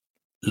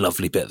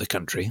 Lovely bit of the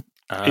country.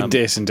 It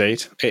is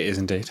indeed. It is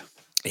indeed.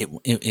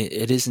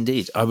 It is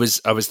indeed. I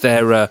was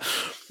there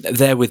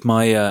there with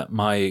my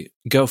my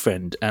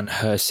girlfriend and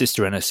her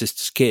sister and her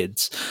sister's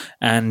kids,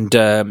 and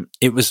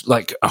it was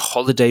like a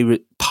holiday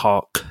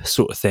park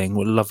sort of thing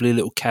with a lovely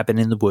little cabin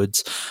in the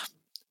woods.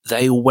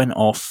 They all went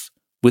off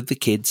with the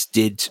kids,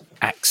 did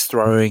axe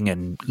throwing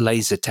and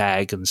laser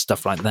tag and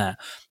stuff like that,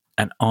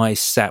 and I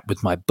sat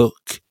with my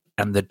book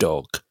and the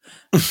dog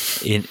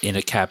in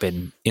a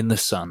cabin in the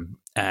sun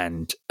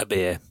and a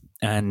beer,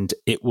 and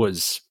it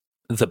was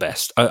the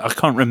best. I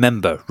can't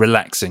remember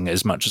relaxing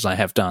as much as I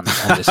have done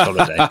on this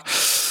holiday.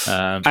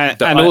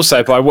 And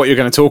also by what you're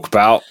going to talk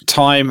about,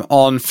 time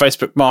on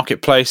Facebook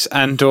Marketplace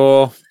and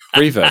or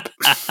Reverb.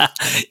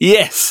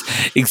 Yes,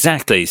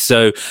 exactly.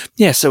 So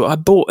I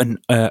bought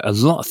a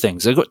lot of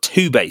things. I got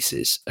 2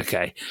 basses,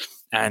 okay,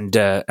 and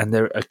there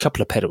are a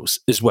couple of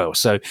pedals as well.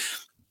 So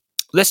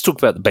let's talk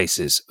about the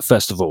basses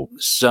first of all.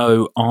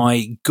 So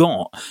I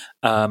got,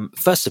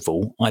 first of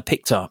all, I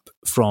picked up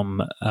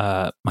from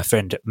my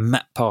friend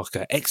Matt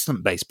Parker,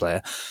 excellent bass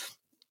player.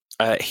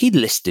 He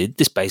listed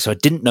this bass I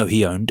didn't know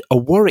he owned, a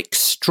Warwick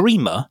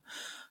Streamer,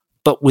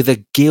 but with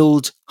a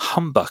Guild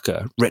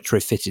humbucker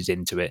retrofitted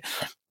into it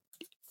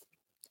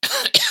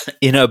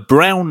in a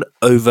brown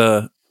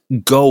over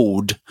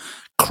gold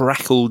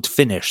crackled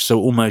finish, so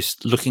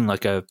almost looking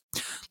like a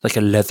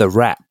leather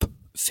wrap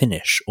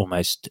finish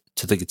almost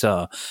to the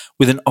guitar,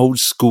 with an old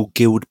school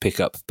Guild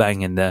pickup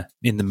bang in the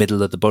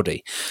middle of the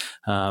body.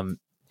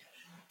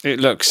 It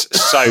looks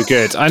so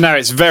good. I know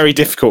it's very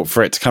difficult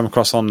for it to come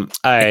across on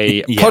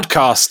a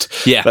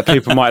podcast that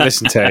people might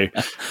listen to,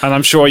 and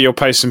I'm sure you'll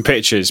post some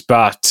pictures,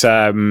 but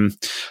I've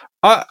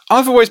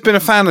always been a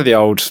fan of the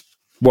old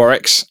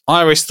Warwicks.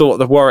 I always thought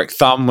the Warwick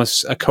Thumb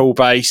was a cool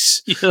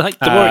bass. You like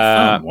the Warwick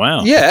Thumb?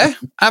 Wow. Yeah,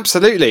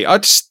 absolutely. I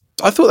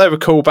thought they were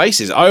cool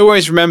basses. I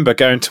always remember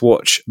going to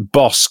watch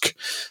Bosk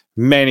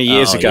many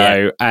years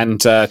ago,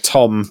 and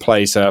Tom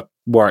plays a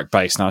Warwick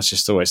bass, and I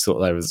just always thought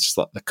they were just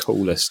like the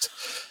coolest,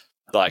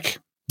 like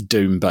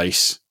doom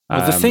bass.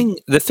 Well,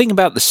 the thing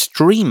about the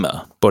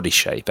Streamer body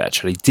shape,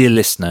 actually, dear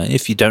listener,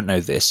 if you don't know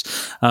this,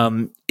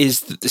 is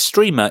that the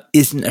Streamer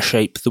isn't a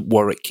shape that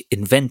Warwick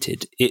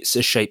invented. It's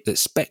a shape that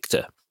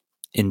Spectre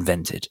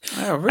invented.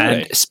 Oh,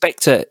 really? And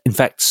Spectre, in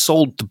fact,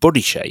 sold the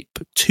body shape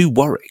to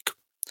Warwick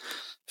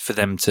for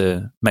them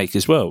to make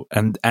as well.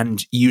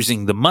 And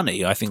using the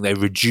money, I think they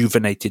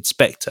rejuvenated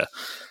Spectre.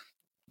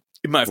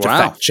 You might have to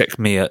fact check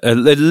me a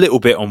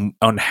little bit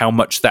on how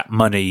much that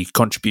money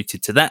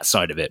contributed to that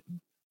side of it.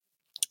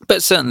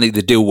 But certainly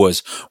the deal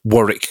was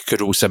Warwick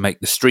could also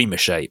make the Streamer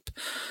shape.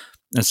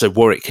 And so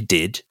Warwick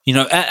did. You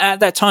know,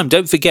 at that time,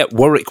 don't forget,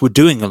 Warwick were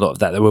doing a lot of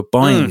that. They were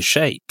buying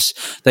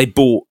shapes. They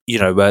bought,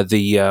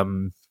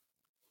 the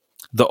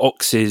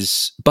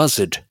Ox's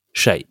Buzzard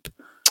shape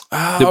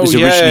that was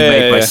originally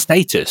made by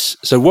Status.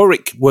 So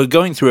Warwick were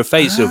going through a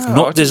phase of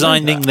not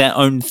designing their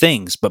own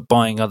things, but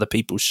buying other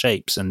people's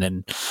shapes and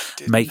then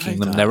making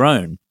them their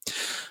own.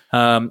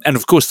 And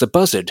of course, the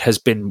Buzzard has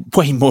been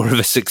way more of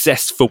a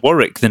success for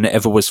Warwick than it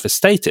ever was for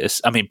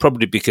Status. I mean,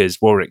 probably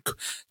because Warwick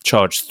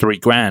charged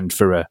 $3,000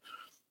 for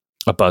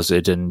a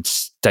Buzzard and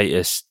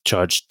Status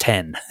charged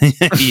 10.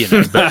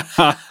 But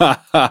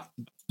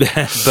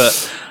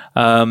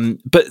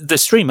the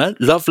Streamer,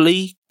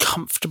 lovely,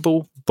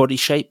 comfortable body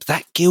shape,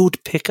 that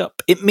Guild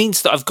pickup, it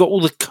means that I've got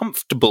all the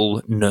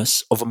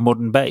comfortableness of a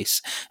modern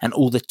bass and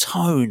all the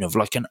tone of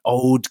like an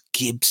old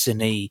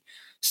Gibson-y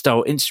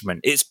style instrument.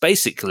 It's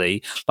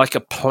basically like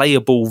a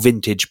playable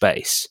vintage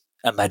bass.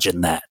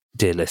 Imagine that,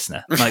 dear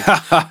listener. Like,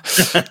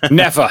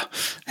 never.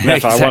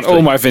 Exactly. I want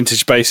all my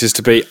vintage basses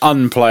to be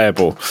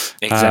unplayable.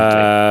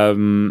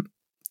 Exactly.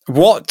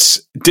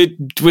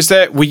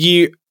 Were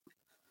you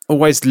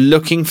always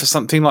looking for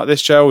something like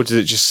this, Joe, or did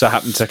it just so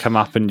happen to come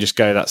up and just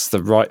go, that's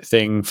the right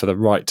thing for the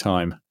right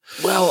time?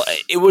 Well,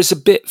 it was a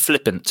bit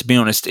flippant, to be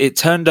honest. It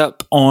turned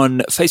up on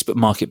Facebook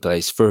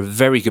Marketplace for a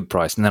very good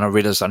price, and then I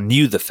realised I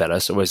knew the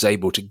fella, so I was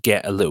able to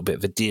get a little bit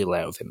of a deal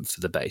out of him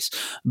for the bass.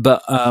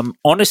 But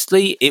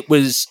honestly, it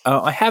was.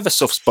 I have a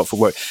soft spot for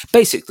Warwick.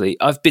 Basically,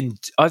 I've been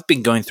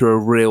going through a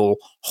real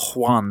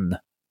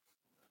Juan-ness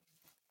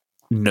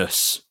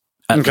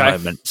at the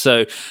moment.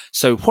 So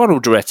Juan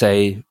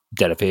Alderete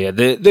de la Villa,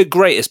 the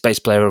greatest bass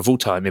player of all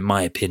time, in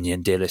my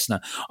opinion, dear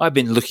listener. I've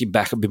been looking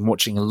back, I've been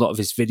watching a lot of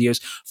his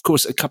videos. Of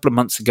course, a couple of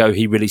months ago,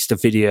 he released a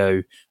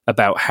video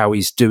about how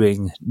he's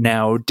doing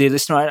now. Dear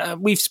listener,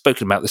 we've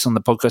spoken about this on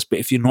the podcast, but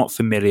if you're not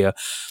familiar,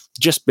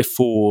 just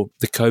before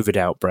the COVID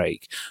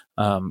outbreak,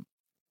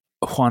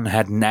 Juan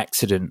had an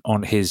accident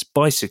on his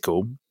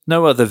bicycle.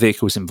 No other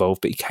vehicles involved,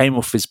 but he came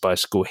off his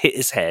bicycle, hit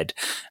his head,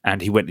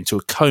 and he went into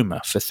a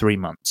coma for 3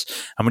 months.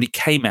 And when he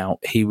came out,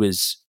 he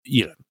was,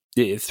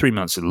 3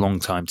 months is a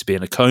long time to be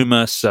in a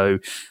coma, so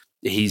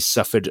he's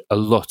suffered a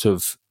lot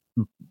of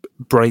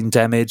brain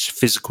damage,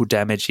 physical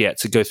damage. He had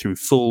to go through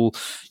full,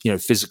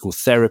 physical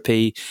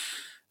therapy.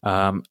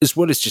 as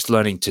well as just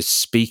learning to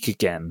speak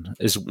again,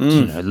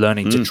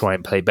 learning to try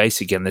and play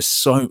bass again.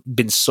 There's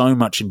been so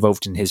much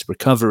involved in his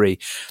recovery.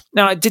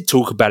 Now, I did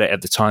talk about it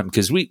at the time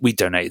because we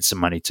donated some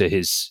money to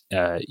his,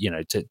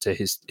 to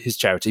his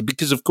charity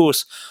because, of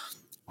course,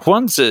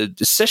 Juan's a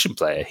session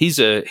player. He's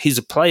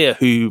a player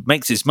who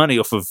makes his money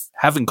off of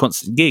having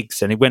constant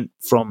gigs, and he went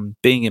from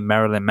being in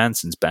Marilyn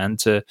Manson's band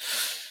to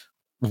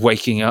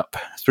waking up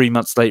 3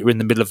 months later in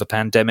the middle of a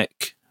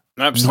pandemic.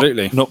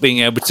 Absolutely, not being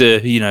able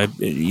to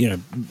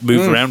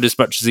move around as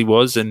much as he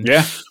was, and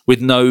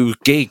with no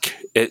gig.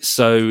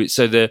 So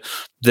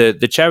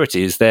the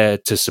charity is there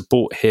to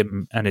support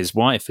him and his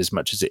wife as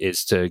much as it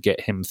is to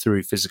get him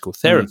through physical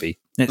therapy.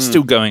 It's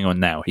still going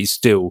on now. He's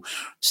still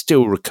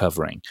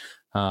recovering.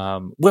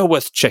 Well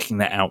worth checking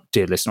that out,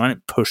 dear listener. I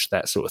don't push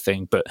that sort of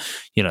thing, but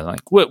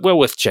well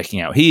worth checking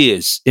out. He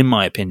is, in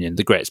my opinion,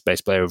 the greatest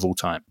bass player of all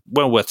time.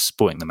 Well worth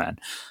supporting the man.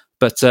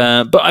 But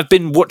I've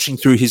been watching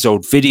through his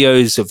old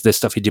videos of the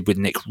stuff he did with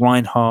Nick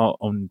Reinhardt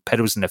on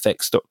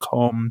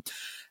pedalsandeffects.com.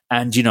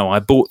 And, I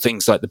bought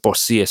things like the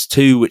Boss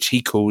CS2, which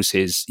he calls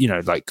his,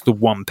 the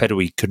one pedal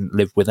he couldn't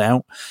live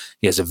without.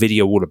 He has a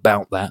video all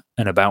about that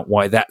and about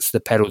why that's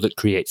the pedal that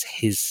creates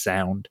his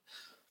sound.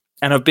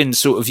 And I've been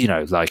sort of,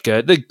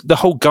 the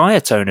whole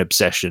Gaiatone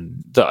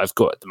obsession that I've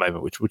got at the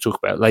moment, which we'll talk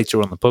about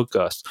later on the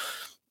podcast,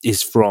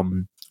 is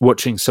from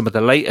watching some of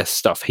the latest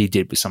stuff he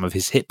did with some of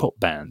his hip hop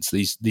bands.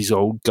 These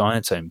old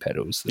Gaiatone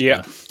pedals,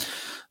 that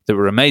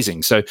were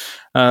amazing. So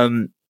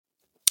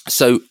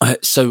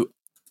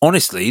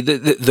honestly,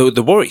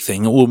 the Warwick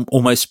thing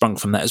almost sprung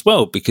from that as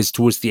well, because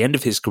towards the end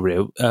of his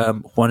career,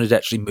 Juan had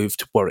actually moved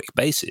to Warwick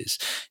basses.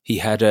 He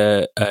had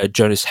a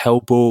Jonas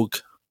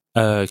Hellborg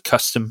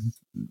custom.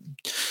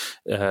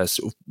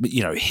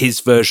 His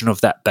version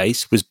of that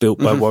bass was built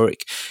by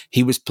Warwick.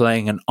 He was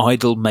playing an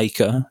Idol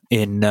Maker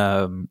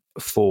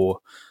for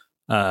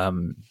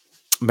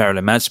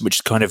Marilyn Manson, which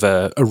is kind of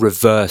a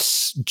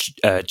reverse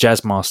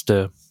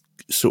Jazzmaster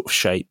sort of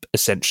shape,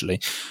 essentially,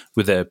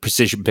 with a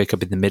precision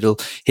pickup in the middle.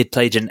 He'd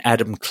played an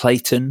Adam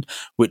Clayton,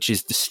 which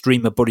is the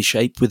streamer body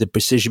shape with a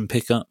precision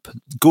pickup.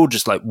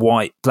 Gorgeous, like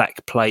white,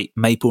 black plate,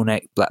 maple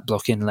neck, black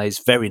block inlays.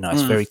 Very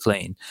nice, very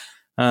clean.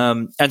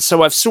 And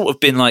so I've sort of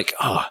been like,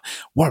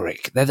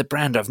 Warwick, they're the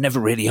brand I've never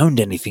really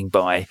owned anything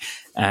by.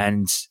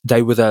 And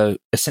they were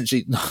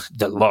essentially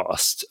the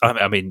last.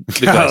 I mean,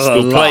 the guy's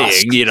still playing,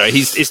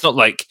 it's not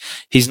like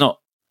he's not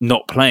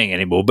playing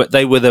anymore, but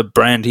they were the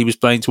brand he was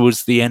playing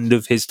towards the end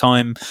of his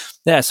time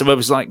there. So I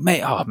was like,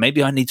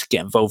 maybe I need to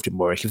get involved in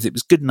Warwick. If it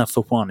was good enough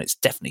for Juan, it's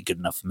definitely good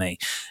enough for me.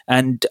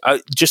 And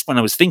just when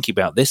I was thinking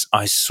about this,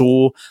 I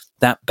saw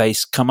that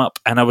bass come up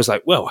and I was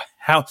like, well,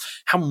 how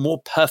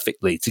more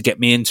perfectly to get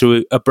me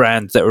into a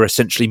brand that are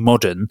essentially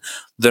modern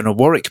than a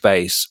Warwick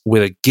bass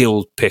with a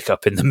Guild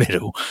pickup in the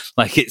middle.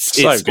 Like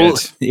it's good.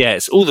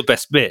 It's all the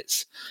best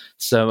bits.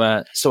 So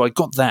I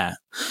got that.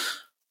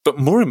 But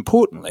more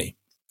importantly,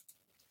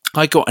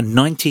 I got a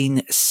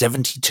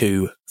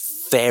 1972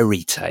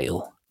 Fairy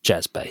Tale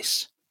jazz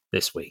bass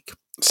this week.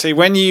 See,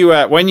 when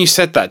you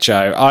said that,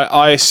 Joe,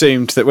 I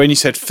assumed that when you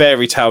said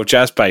Fairy Tale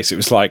jazz bass, it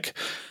was like,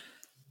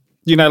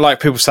 like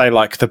people say,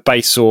 like the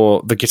bass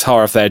or the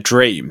guitar of their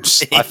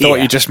dreams. I thought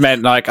you just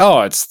meant like,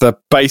 it's the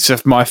bass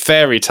of my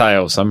fairy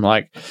tales. I'm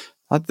like,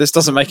 this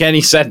doesn't make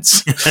any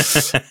sense.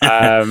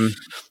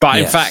 But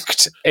in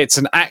fact, it's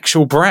an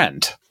actual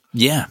brand.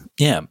 Yeah.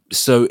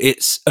 So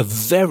it's a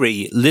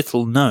very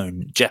little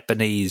known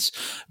Japanese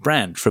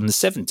brand from the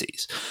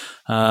 70s.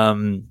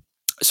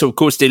 So, of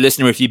course, dear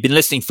listener, if you've been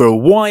listening for a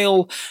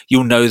while,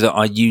 you'll know that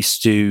I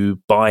used to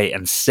buy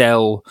and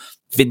sell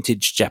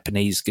vintage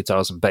Japanese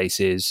guitars and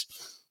basses,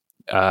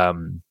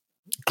 Grecos,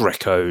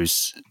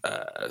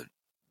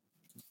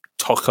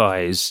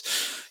 Tokais,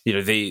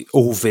 the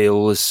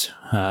Orvilles,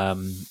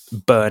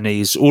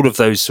 Bernies, all of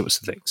those sorts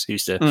of things. I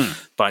used to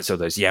buy and sell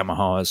those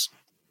Yamahas.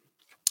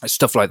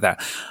 Stuff like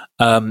that.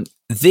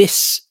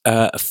 This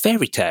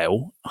Fairy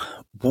Tale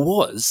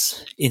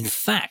was, in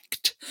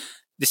fact,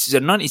 this is a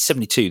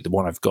 1972, the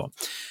one I've got.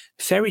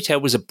 Fairy Tale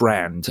was a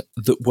brand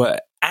that were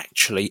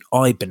actually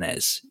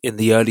Ibanez in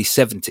the early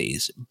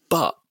 70s,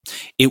 but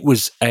it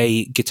was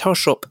a guitar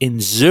shop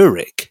in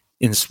Zurich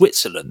in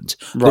Switzerland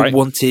that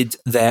wanted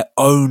their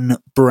own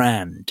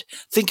brand.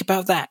 Think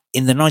about that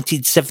in the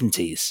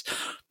 1970s.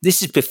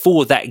 This is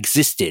before that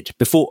existed,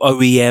 before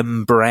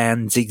OEM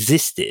brands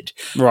existed.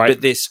 Right.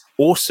 But this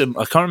awesome,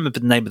 I can't remember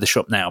the name of the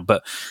shop now,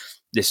 but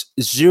this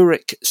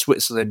Zurich,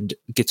 Switzerland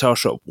guitar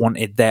shop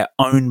wanted their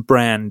own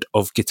brand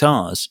of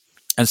guitars.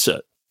 And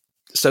so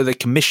they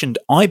commissioned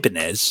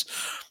Ibanez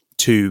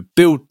to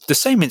build the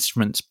same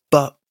instruments,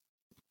 but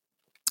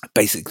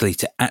basically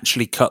to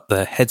actually cut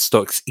the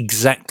headstocks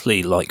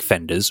exactly like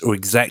Fenders or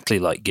exactly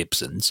like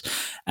Gibsons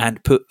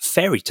and put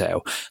Fairy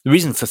Tale. The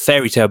reason for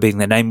Fairy Tale being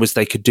the name was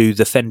they could do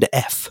the Fender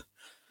F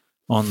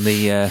on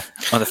the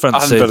front.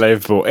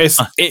 Unbelievable.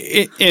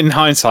 In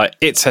hindsight,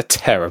 it's a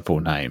terrible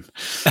name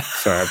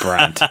for a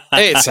brand.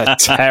 It's a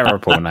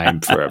terrible name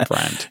for a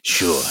brand.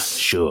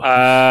 Sure.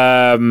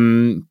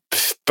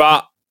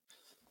 But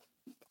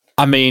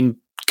I mean,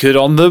 good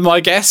on them,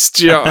 I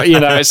guess. You know,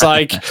 it's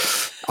like,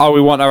 oh,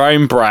 we want our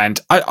own brand.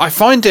 I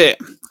find it,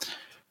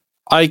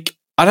 I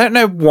don't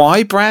know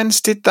why brands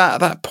did that at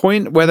that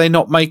point. Were they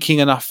not making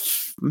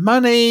enough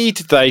money?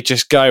 Did they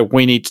just go,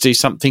 we need to do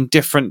something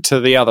different to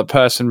the other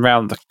person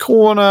round the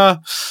corner?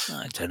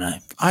 I don't know.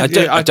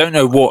 I don't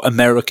know what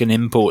American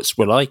imports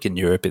were like in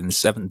Europe in the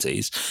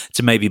 70s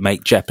to maybe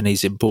make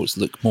Japanese imports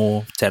look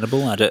more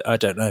tenable. I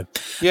don't know.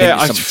 Yeah,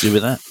 maybe something to do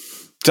with that.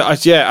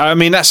 Yeah, I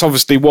mean, that's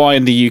obviously why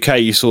in the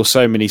UK you saw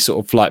so many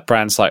sort of like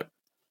brands like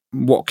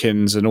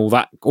Watkins and all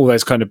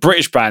those kind of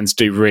British brands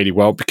do really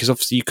well, because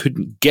obviously you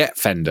couldn't get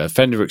Fender.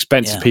 Fender were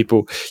expensive. Yeah.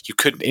 People, you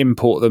couldn't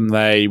import them.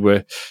 They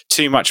were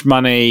too much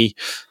money.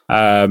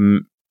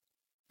 They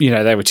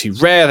were too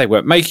rare. They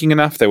weren't making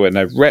enough. There were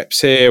no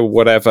reps here or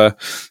whatever.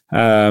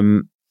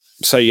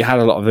 So you had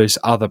a lot of those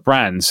other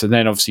brands. And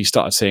then obviously you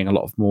started seeing a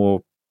lot of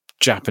more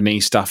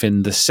Japanese stuff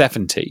in the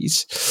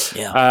 70s.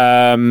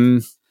 Yeah.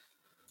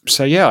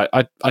 So yeah,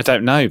 I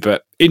don't know,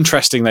 but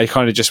interesting. They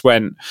kind of just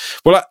went,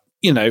 well,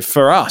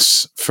 for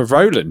us, for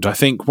Roland, I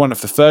think one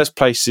of the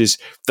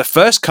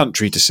first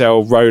country to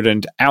sell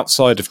Roland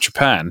outside of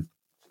Japan,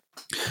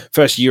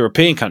 first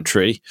European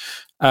country,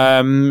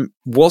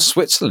 was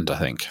Switzerland, I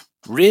think.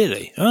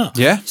 Really? Oh.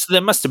 Yeah. So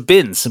there must have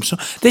been some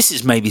sort. This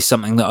is maybe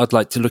something that I'd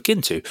like to look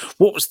into.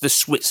 What was the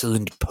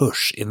Switzerland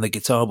push in the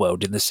guitar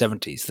world in the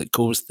 70s that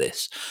caused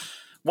this?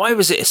 Why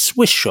was it a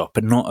Swiss shop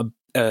and not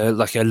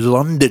like a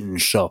London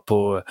shop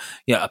or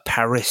a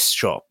Paris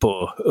shop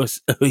or a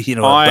Berlin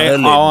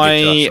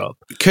guitar shop?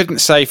 I couldn't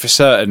say for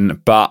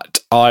certain, but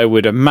I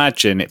would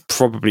imagine it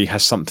probably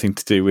has something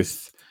to do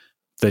with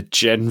the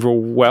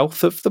general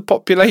wealth of the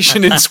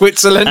population in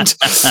Switzerland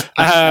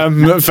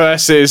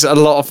versus a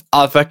lot of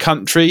other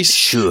countries.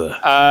 Sure.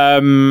 I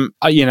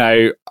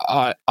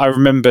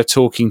remember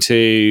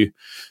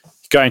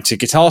going to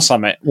Guitar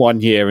Summit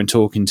one year and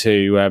talking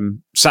to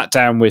sat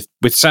down with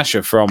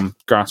Sasha from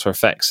Grasper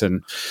Effects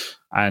and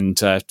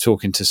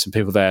talking to some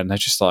people there, and they're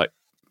just like,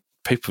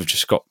 people have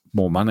just got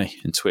more money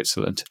in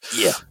Switzerland.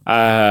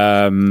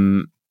 Yeah.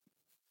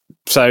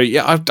 So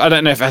yeah, I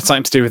don't know if it had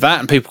something to do with that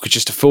and people could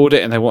just afford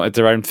it and they wanted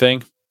their own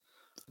thing.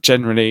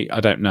 Generally,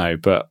 I don't know,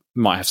 but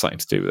might have something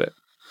to do with it.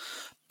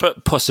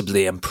 But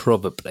possibly and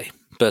probably.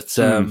 But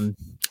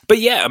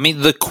yeah, I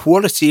mean, the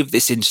quality of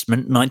this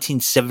instrument,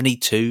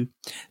 1972,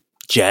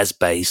 jazz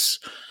bass,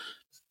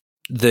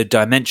 the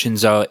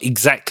dimensions are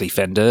exactly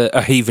Fender.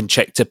 I even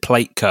checked a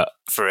plate cut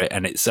for it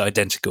and it's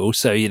identical.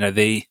 So,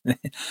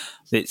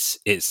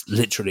 it's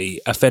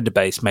literally a Fender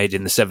bass made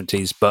in the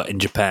 70s, but in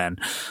Japan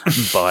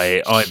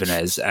by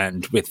Ibanez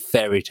and with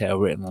Fairy Tale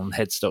written on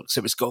headstock.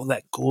 So it's got all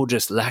that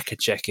gorgeous lacquer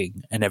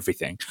checking and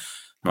everything.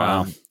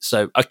 Wow.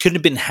 So I couldn't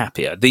have been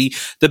happier. The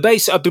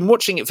bass, I've been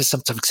watching it for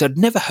some time because I'd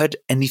never heard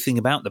anything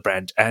about the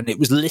brand, and it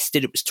was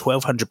listed, it was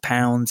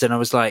 £1,200, and I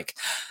was like,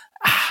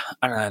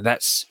 I don't know,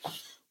 that's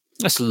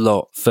a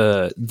lot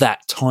for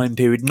that time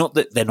period. Not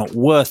that they're not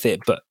worth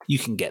it, but you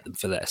can get them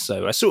for less.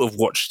 So I sort of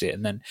watched it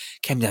and then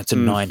came down to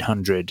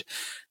 900.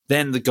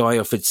 Then the guy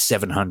offered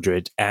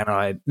 700 and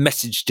I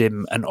messaged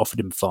him and offered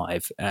him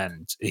 5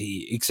 and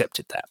he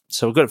accepted that.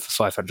 So I got it for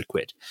 500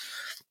 quid.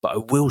 But I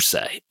will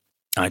say,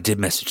 I did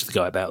message the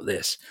guy about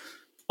this.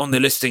 On the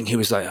listing, he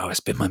was like, oh, it's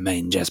been my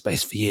main jazz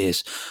bass for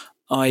years.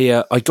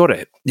 I got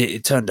it.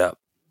 It turned up.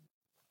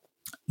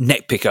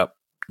 Neck pickup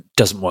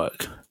doesn't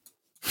work.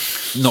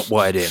 Not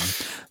wired in.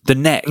 The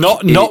neck,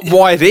 not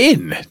wired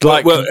in.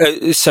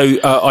 So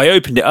I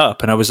opened it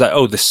up and I was like,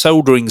 "Oh, the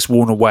soldering's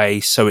worn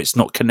away, so it's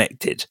not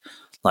connected,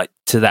 like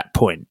to that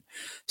point."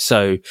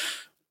 So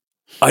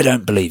I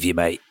don't believe you,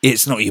 mate.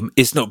 It's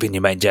not been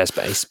your main jazz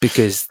bass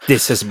because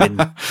this hasn't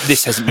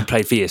been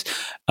played for years.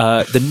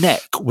 The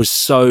neck was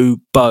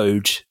so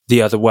bowed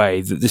the other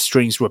way that the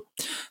strings were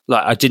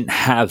like, I didn't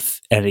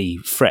have any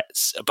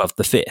frets above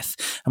the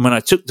 5th. And when I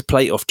took the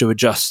plate off to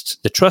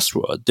adjust the truss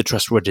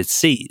rod had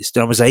seized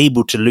and I was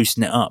able to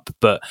loosen it up,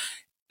 but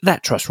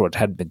that truss rod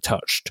hadn't been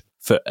touched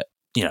for,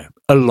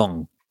 a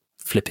long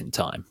flipping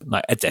time,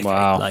 like a decade,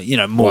 wow.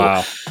 More.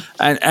 Wow.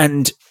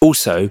 And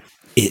also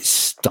it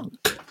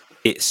stunk.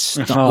 It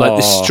stunk. Like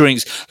the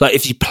strings, like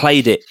if you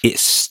played it, it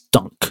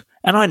stunk.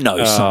 And I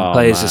know some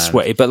players are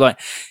sweaty, but like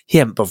he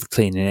hadn't bothered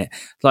cleaning it.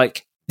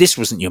 Like this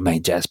wasn't your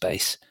main jazz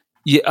bass.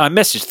 I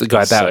messaged the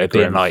guy about it,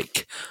 being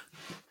like,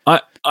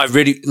 I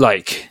really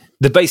like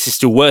the bass is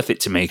still worth it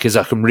to me because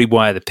I can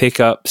rewire the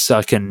pickups.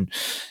 I can,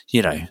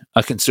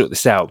 I can sort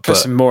this out. Put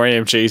some more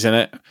EMGs in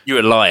it. You're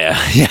a liar.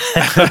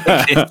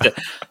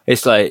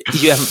 It's like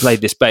you haven't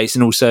played this bass,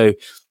 and also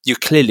you're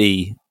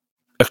clearly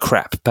a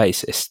crap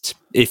bassist.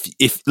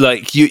 If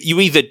like you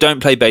either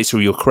don't play bass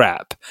or you're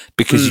crap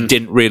because you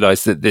didn't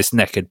realize that this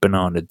neck had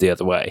bananaed the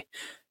other way,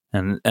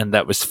 and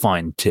that was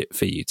fine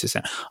for you to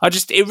say.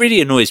 It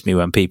really annoys me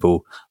when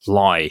people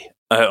lie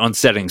on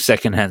selling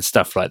secondhand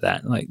stuff like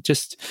that. Like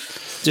just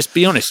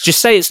be honest.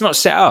 Just say it's not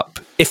set up.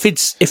 If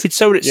it's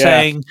sold at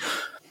saying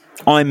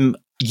I'm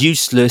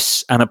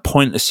useless and a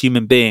pointless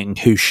human being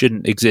who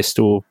shouldn't exist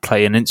or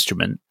play an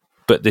instrument,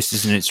 but this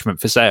is an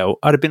instrument for sale,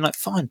 I'd have been like,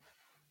 fine.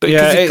 But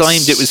because he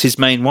claimed it was his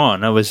main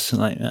one, I was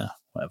like,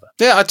 whatever.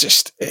 Yeah,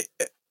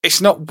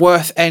 it's not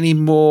worth any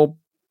more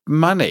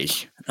money.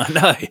 I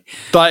know.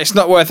 But it's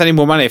not worth any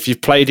more money if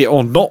you've played it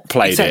or not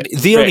played it.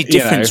 The only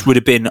difference would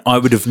have been I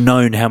would have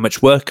known how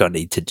much work I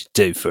needed to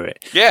do for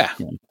it. Yeah.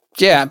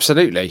 Yeah,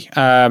 absolutely.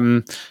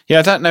 I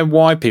don't know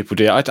why people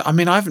do it. I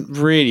mean, I haven't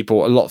really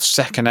bought a lot of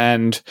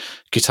second-hand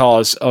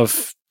guitars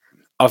of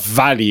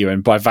value,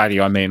 and by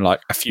value I mean like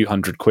a few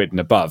 £100 and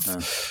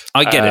above.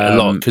 I get it a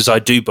lot because I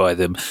do buy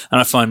them, and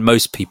I find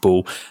most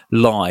people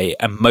lie,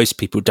 and most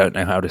people don't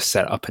know how to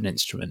set up an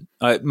instrument.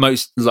 A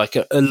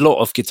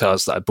lot of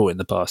guitars that I bought in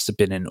the past have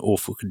been in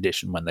awful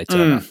condition when they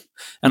turn up,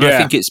 and I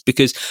think it's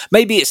because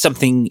maybe it's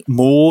something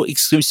more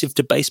exclusive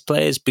to bass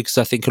players, because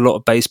I think a lot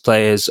of bass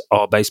players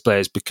are bass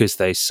players because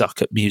they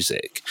suck at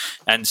music,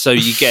 and so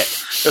you get.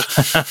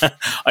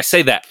 I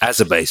say that as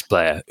a bass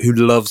player who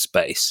loves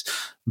bass,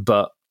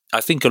 but I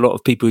think a lot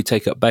of people who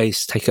take up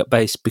bass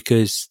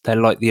because they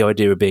like the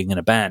idea of being in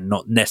a band,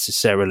 not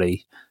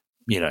necessarily,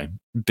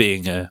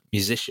 being a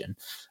musician.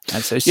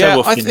 And so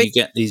often you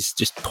get these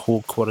just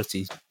poor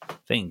quality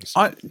things.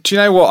 Do you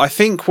know what? I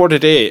think what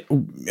it is,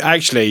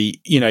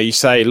 actually, you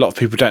say a lot of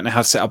people don't know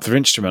how to set up their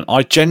instrument.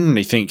 I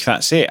genuinely think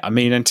that's it. I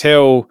mean,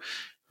 until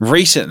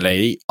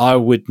recently, I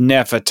would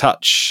never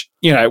touch,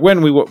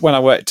 when I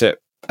worked at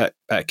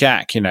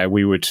GAC,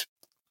 we would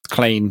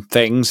clean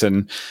things,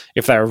 and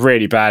if they were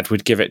really bad,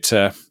 we'd give it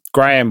to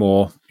Graham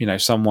or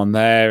someone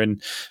there.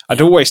 And I'd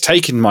always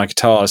taken my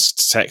guitars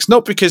to techs,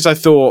 not because I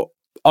thought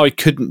I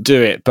couldn't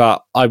do it,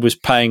 but I was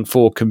paying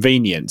for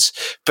convenience.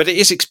 But it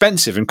is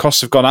expensive, and costs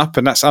have gone up,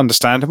 and that's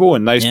understandable.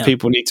 And those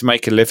people need to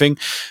make a living.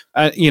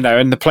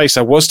 And the place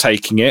I was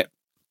taking it,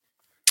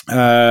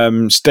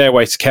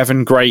 Stairway to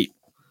Kevin, great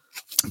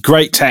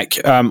tech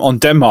on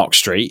Denmark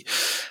Street.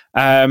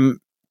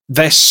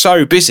 They're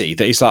so busy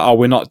that he's like,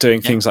 we're not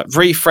doing things like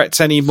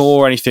refrets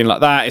anymore or anything like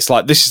that. It's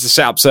like, this is the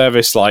setup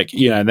service,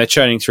 they're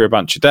churning through a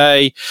bunch a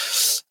day,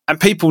 and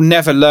people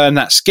never learn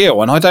that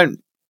skill. And I don't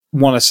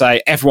want to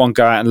say everyone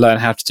go out and learn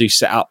how to do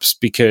setups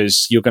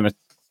because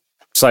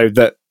so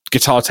that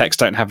guitar techs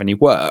don't have any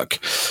work.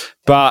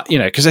 But,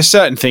 because there's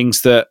certain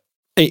things that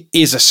it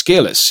is a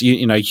skill. It's,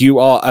 you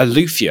are a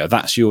luthier.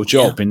 That's your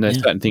job. And there's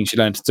certain things you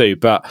learn to do.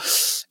 But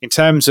in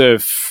terms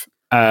of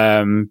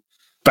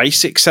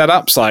basic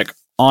setups,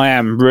 I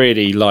am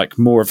really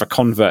more of a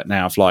convert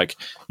now of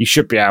you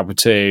should be able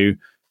to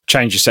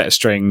change your set of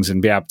strings and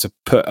be able to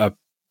put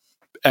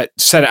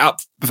set it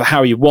up for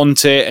how you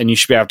want it, and you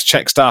should be able to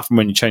check stuff. And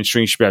when you change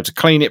strings, you should be able to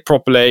clean it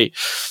properly.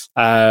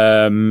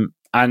 And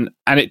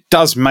it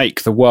does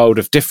make the world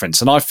of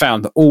difference. And I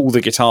found that all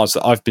the guitars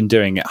that I've been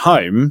doing at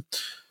home,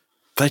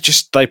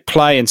 they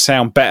play and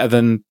sound better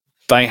than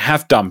they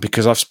have done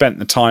because I've spent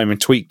the time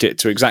and tweaked it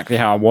to exactly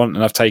how I want,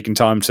 and I've taken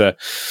time to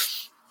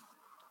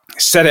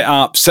set it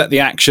up, set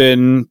the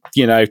action,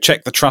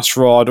 check the truss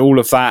rod, all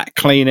of that,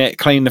 clean it,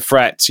 clean the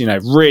frets,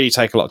 really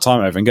take a lot of time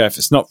over and go. If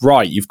it's not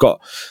right, you've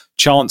got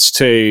chance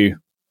to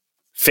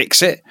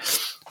fix it.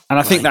 And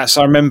I think I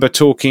remember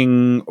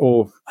talking,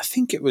 or I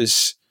think it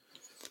was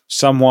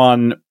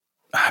someone,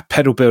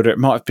 pedal builder, it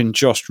might have been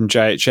Josh from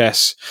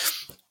JHS,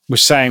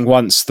 was saying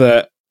once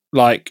that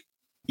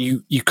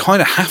you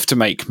kind of have to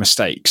make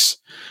mistakes.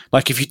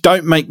 If you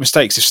don't make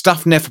mistakes, if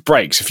stuff never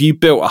breaks, if you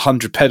built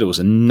 100 pedals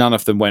and none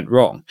of them went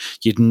wrong,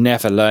 you'd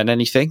never learn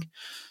anything.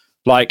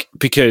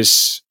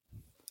 Because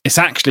it's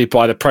actually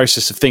by the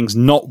process of things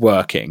not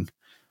working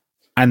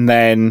and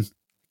then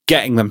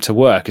getting them to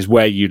work is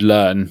where you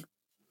learn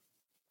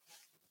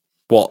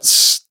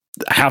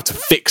how to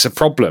fix a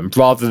problem,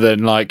 rather than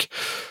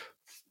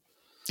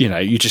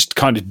you just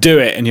kind of do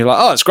it and you're like,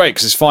 oh, it's great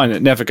because it's fine.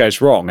 It never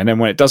goes wrong. And then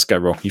when it does go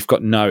wrong, you've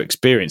got no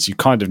experience. You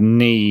kind of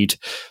need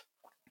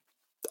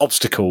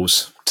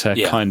obstacles to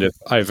kind of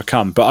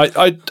overcome. But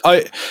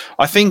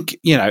I think,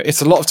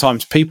 it's a lot of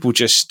times people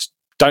just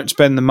don't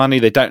spend the money.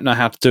 They don't know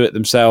how to do it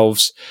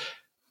themselves,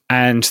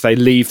 and they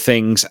leave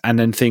things, and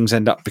then things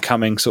end up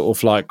becoming sort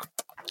of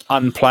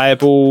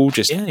unplayable,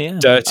 just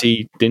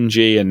dirty,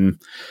 dingy.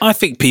 And I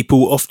think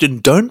people often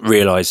don't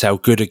realize how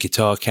good a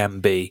guitar can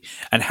be,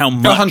 and how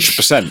much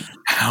 100%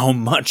 how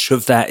much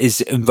of that is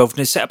involved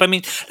in a setup. I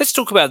mean, let's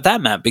talk about that,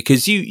 Matt,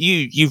 because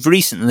you've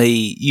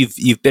recently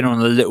you've been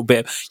on a little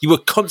bit. You were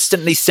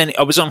constantly sending.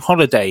 I was on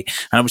holiday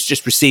and I was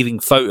just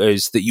receiving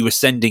photos that you were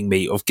sending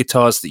me of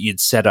guitars that you'd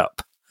set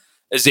up,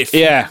 as if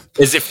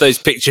those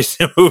pictures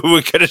were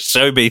going to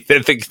show me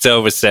that the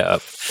guitar was set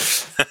up.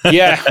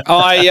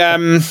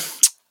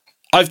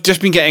 I've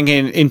just been getting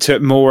into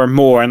it more and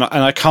more, and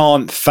I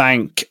can't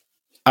thank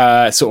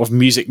sort of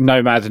Music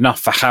Nomad enough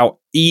for how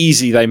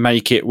easy they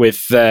make it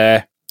with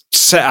their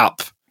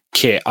setup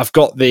kit. I've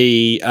got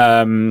the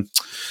I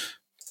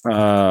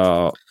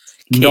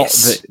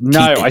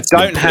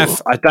don't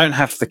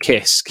have the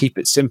KISS. Keep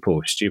it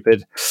simple,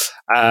 stupid.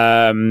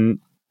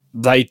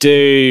 They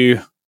do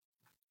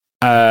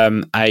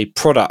a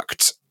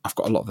product. I've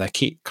got a lot of their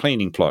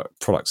cleaning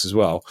products as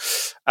well.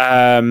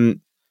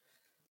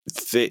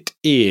 That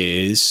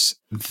is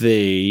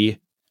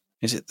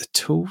it the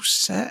tool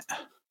set?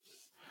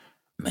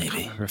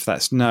 maybe. If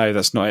that's not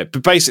it.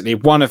 But basically,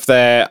 one of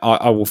their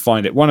I will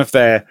find it. One of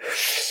their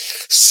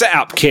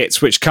setup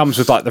kits, which comes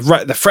with like the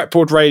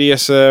fretboard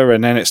radiuser,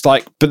 and then it's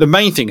like. But the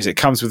main thing is it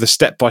comes with a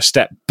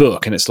step-by-step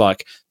book, and it's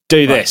like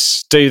do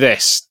this, do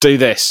this, do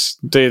this,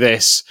 do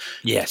this.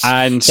 Yes,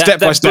 and step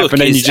by step,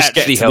 and then you just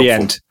get to helpful. the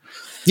end.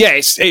 Yeah,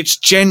 it's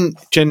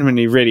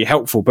genuinely really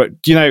helpful. But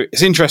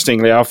it's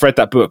interestingly, I've read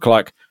that book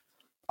like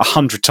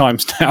 100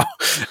 times now.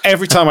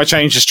 Every time I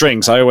change the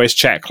strings, I always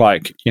check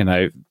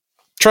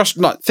trust,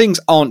 like, things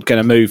aren't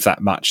going to move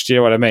that much. Do you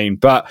know what I mean?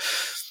 But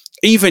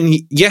even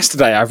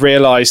yesterday, I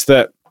realized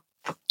that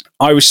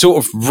I was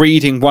sort of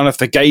reading one of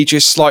the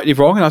gauges slightly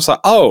wrong. And I was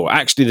like, oh,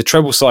 actually the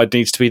treble side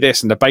needs to be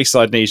this and the bass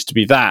side needs to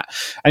be that.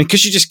 And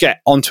because you just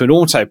get onto an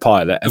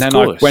autopilot, and then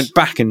I went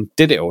back and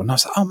did it all. And I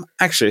was like, oh,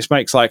 actually this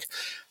makes like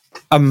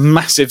a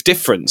massive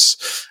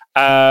difference.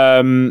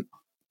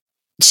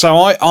 So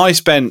I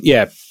spent,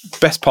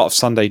 best part of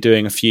Sunday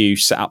doing a few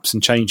setups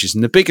and changes.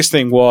 And the biggest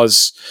thing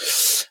was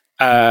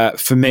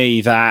for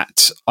me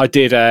that I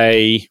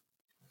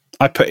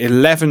put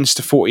 11s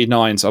to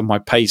 49s on my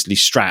Paisley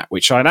Strat,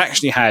 which I'd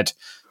actually had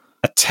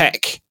a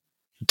tech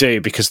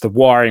do because the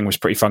wiring was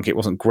pretty funky. It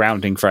wasn't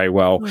grounding very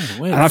well.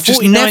 Oh, and I've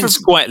just 49's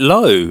quite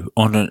low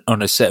on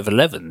a set of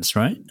 11s,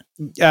 right?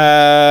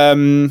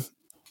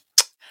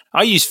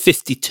 I use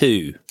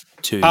 52.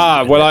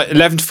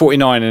 11 to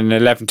 49 and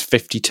 11 to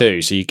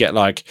 52. So you get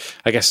like,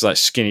 I guess like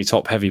skinny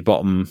top, heavy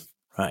bottom.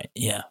 Right,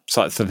 yeah.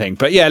 Sort of thing.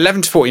 But yeah,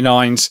 11 to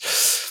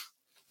 49s.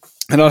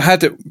 And I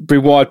had it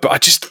rewired,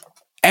 but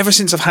ever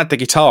since I've had the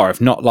guitar,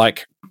 I've not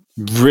like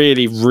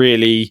really,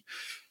 really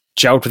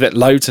gelled with it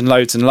loads and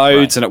loads and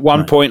loads. Right, and at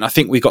one point, I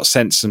think we got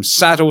sent some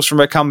saddles from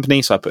a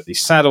company. So I put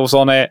these saddles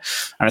on it,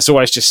 and it's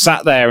always just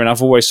sat there, and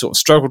I've always sort of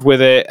struggled with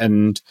it.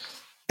 And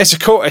I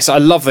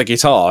love the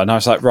guitar. And I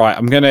was like, right,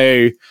 I'm going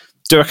to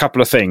do a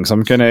couple of things.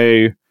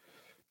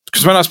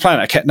 Because when I was playing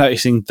it, I kept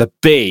noticing the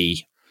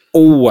B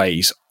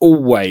always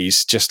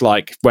just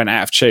like went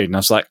out of tune. And I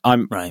was like,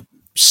 I'm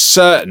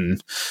certain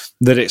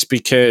that it's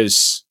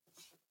because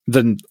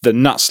the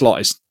nut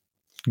slot is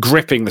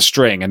gripping the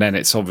string, and then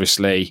it's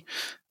obviously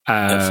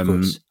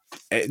it's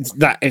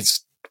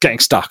getting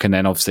stuck, and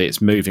then obviously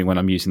it's moving when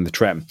I'm using the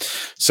trem.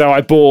 So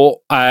I bought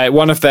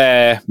one of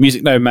their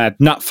Music Nomad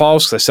nut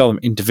files, because they sell them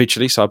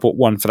individually. So I bought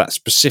one for that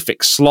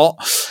specific slot,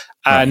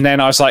 and then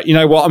I was like, you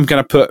know what, I'm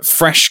going to put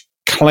fresh,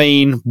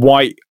 clean,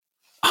 white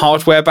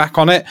hardware back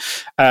on it.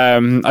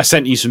 I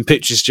sent you some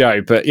pictures,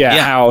 Joe, but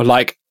how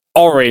like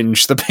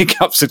orange the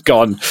pickups had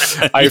gone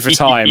over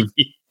time.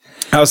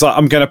 I was like,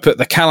 I'm going to put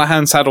the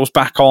Callahan saddles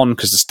back on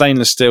because the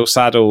stainless steel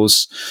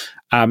saddles.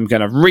 I'm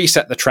going to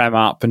reset the trem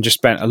up, and just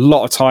spent a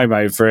lot of time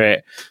over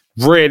it.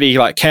 Really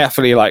like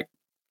carefully, like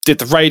did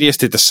the radius,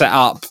 did the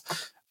setup,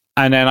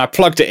 and then I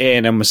plugged it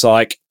in and was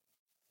like,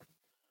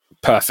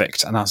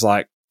 perfect. And I was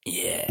like,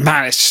 yeah,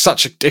 man,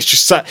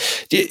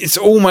 it's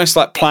almost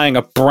like playing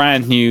a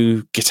brand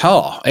new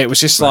guitar. It was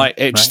just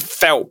just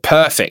felt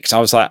perfect. I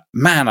was like,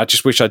 man, I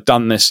just wish I'd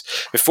done this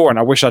before, and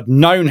I wish I'd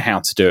known how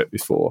to do it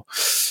before.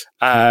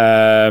 So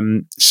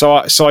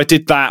I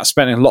did that,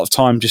 spending a lot of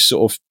time just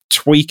sort of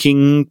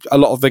tweaking a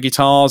lot of the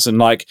guitars, and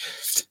like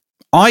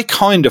I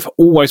kind of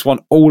always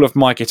want all of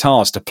my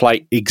guitars to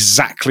play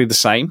exactly the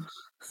same.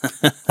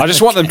 I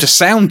just want them to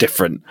sound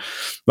different.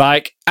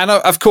 Like, and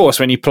of course,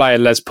 when you play a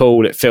Les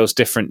Paul, it feels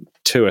different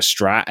to a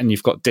Strat, and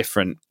you've got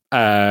different,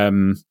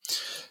 I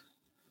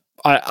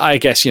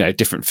guess,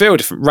 different feel,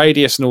 different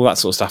radius, and all that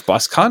sort of stuff. But I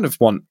kind of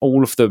want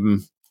all of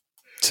them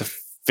to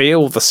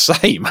feel the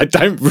same. I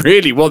don't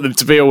really want them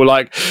to be all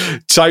like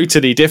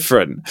totally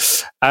different.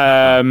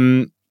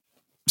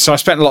 So I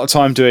spent a lot of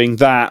time doing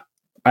that,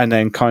 and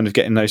then kind of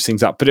getting those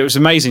things up. But it was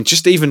amazing,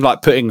 just even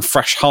like putting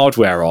fresh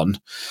hardware on,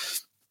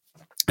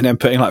 and then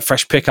putting like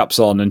fresh pickups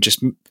on, and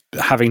just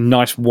having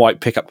nice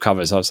white pickup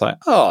covers. I was like,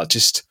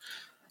 it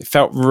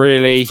felt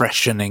really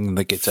freshening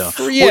the guitar.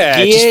 Yeah, what year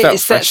it just felt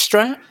is fresh. that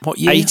Strat? What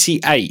year?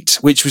 88,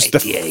 which was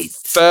 88. The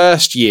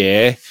first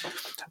year.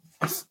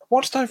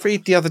 What did I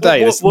read the other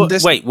day?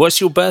 Wait, what's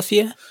your birth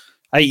year?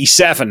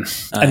 87.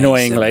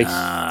 Annoyingly.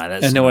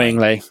 That's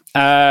annoyingly.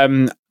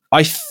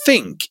 I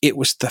think it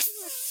was the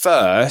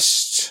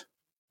first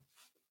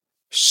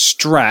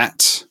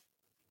Strat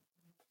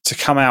to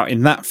come out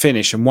in that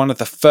finish, and one of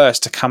the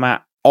first to come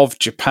out of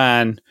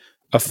Japan,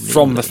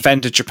 from the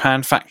Fender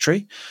Japan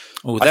factory.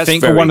 Oh, that's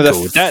cool.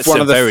 That's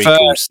a very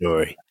cool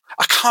story.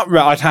 I can't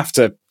remember. I'd have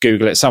to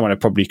Google it. Someone would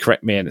probably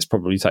correct me, and it's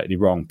probably totally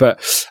wrong.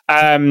 But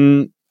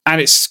and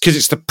it's because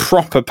it's the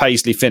proper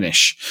Paisley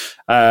finish.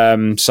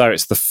 So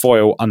it's the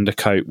foil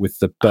undercoat with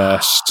the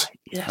burst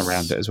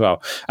around it as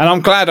well. And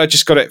I'm glad I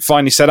just got it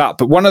finally set up.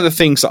 But one of the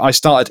things that I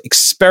started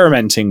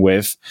experimenting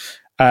with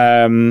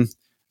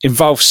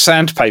involves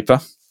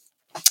sandpaper.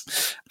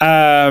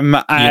 You're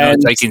not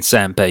taking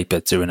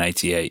sandpaper to an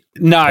 88.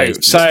 No.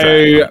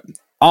 So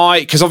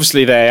because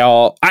obviously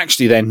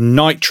they're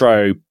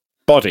nitro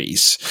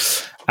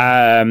bodies.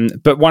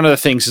 But one of the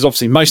things is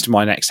obviously most of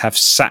my necks have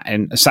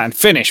satin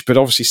finish, but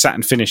obviously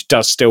satin finish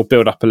does still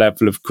build up a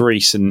level of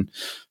grease and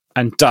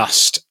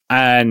dust.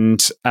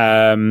 and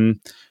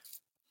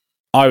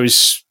I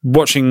was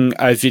watching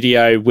a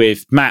video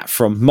with Matt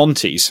from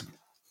Monty's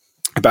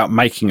about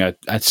making a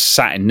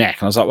satin neck,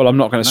 and I was like, well, I'm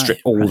not going to strip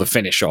all the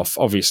finish off,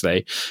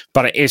 obviously,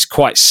 but it is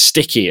quite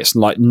sticky. It's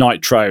like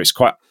nitro. It's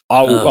quite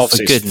old.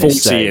 Obviously,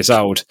 it's 40 years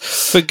old.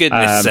 For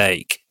goodness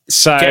sake.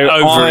 So get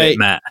over it,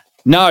 Matt.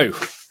 No,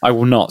 I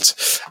will not.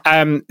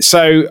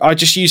 So I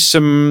just used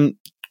some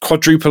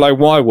quadruple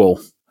OY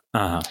wool.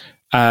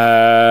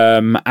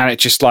 And it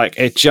just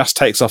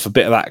takes off a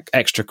bit of that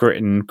extra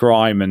grit and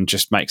grime and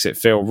just makes it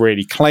feel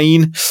really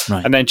clean.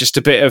 Right. And then just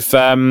a bit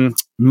of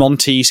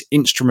Monty's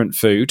instrument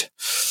food.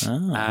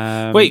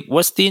 Wait,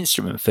 what's the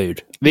instrument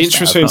food? The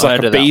instrument food is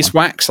like a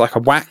beeswax, like a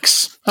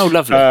wax. Oh,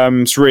 lovely.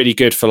 It's really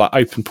good for like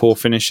open pore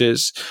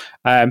finishes.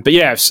 But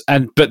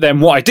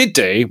then what I did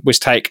do was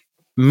take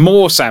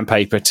more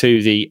sandpaper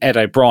to the Ed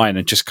O'Brien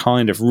and just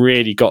kind of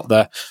really got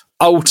the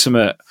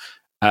ultimate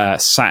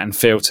satin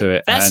feel to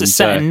it. That's a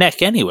satin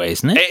neck anyway,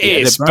 isn't it? It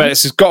is, but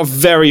it's got a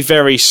very,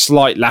 very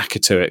slight lacquer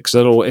to it because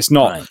it's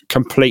not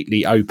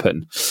completely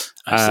open.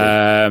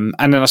 And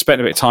then I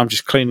spent a bit of time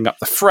just cleaning up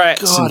the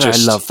frets and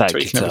just I love that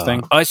tweaking guitar.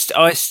 everything.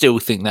 I still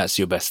think that's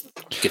your best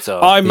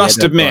guitar. I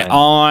must admit,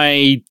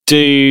 I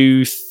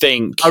do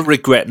think... I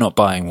regret not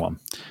buying one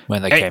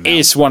when they came out. It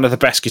is one of the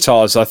best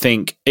guitars. I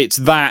think it's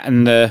that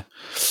and the...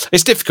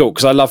 It's difficult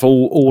because I love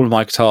all of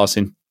my guitars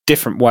in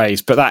different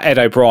ways, but that Ed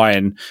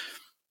O'Brien...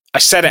 I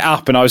set it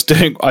up and I was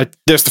doing,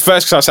 there's the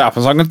first guitar I set up. I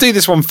was like, I'm going to do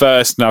this one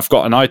first. And I've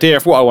got an idea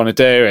of what I want to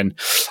do. And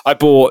I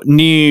bought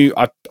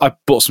I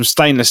bought some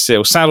stainless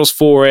steel saddles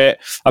for it.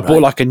 I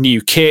bought like a new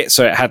kit.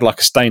 So it had like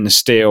a stainless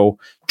steel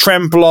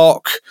trem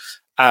block.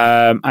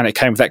 And it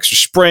came with extra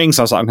springs.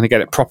 I was like, I'm going to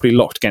get it properly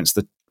locked against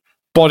the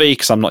body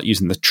because I'm not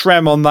using the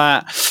trem on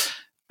that.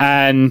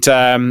 And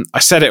I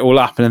set it all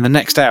up. And then the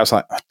next day I was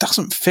like, it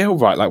doesn't feel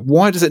right. Like,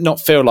 why does it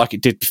not feel like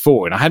it did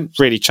before? And I hadn't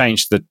really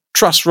changed the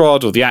truss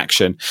rod or the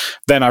action.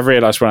 Then I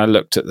realised when I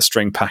looked at the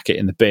string packet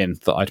in the bin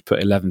that I'd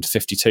put 11 to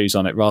 52s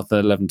on it rather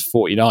than 11 to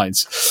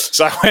 49s.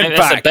 So I went back.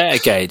 That's a better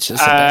gauge.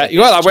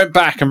 Well, I went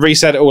back and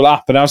reset it all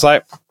up and I was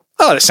like,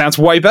 oh, this sounds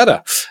way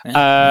better.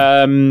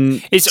 Yeah.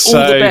 It's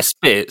all the best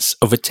bits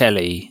of a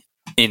Telly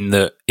in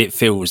that it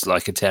feels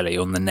like a Telly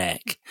on the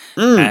neck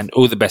and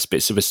all the best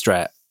bits of a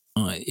Strat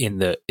in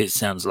that it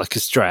sounds like a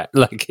Strat.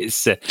 Like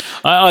it's,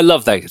 I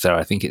love that guitar.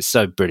 I think it's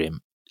so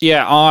brilliant.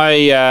 Yeah,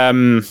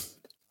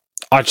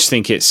 I just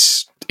think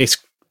it's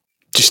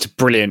just a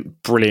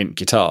brilliant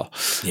guitar.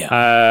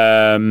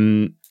 Yeah.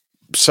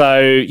 So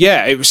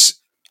yeah, it was.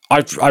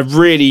 I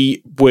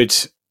really would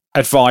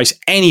advise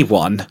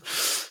anyone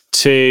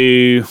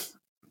to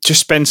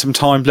just spend some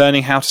time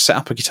learning how to set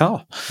up a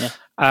guitar. Yeah.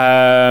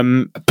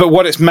 But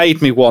what it's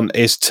made me want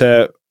is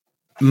to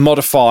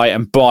modify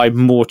and buy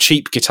more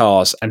cheap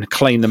guitars and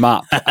clean them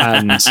up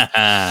and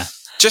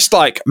just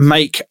like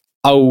make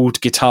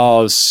old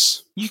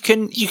guitars. You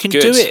can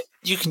do it.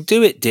 You can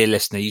do it, dear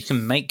listener. You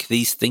can make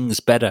these things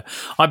better.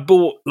 I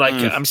bought,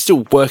 I'm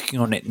still working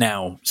on it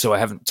now, so I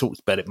haven't talked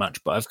about it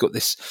much, but I've got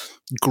this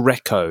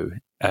Greco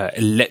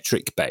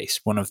electric bass,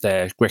 one of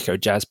their Greco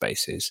jazz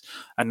basses,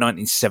 a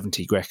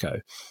 1970 Greco.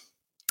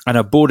 And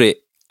I bought it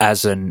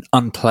as an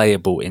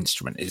unplayable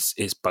instrument. It's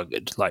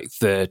buggered. Like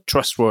the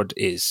truss rod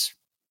is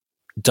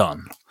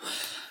done.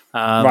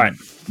 Right.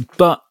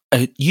 But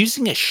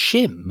using a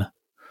shim,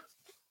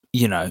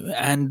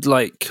 and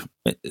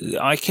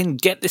I can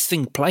get this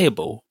thing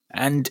playable,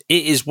 and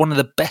it is one of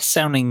the best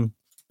sounding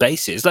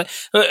basses. Like,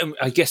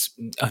 I guess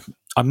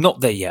I'm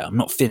not there yet. I'm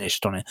not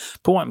finished on it.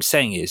 But what I'm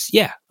saying is,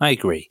 yeah, I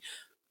agree.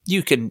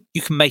 You can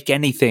make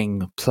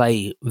anything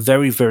play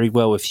very, very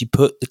well if you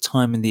put the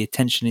time and the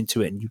attention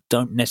into it, and you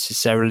don't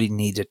necessarily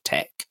need a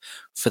tech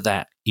for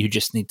that. You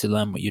just need to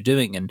learn what you're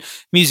doing, and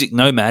Music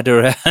Nomad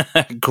are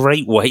a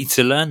great way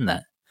to learn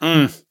that.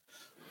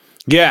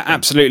 Yeah,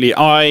 absolutely.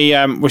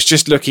 I was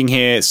just looking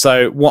here.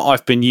 So what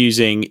I've been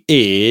using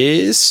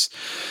is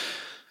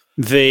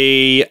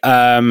the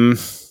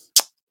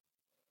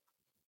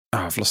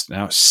I've lost it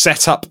now.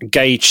 Setup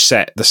gauge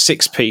set, the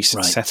 6-piece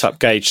setup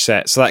gauge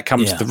set. So that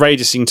comes with the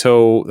radiusing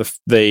tool,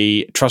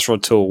 the truss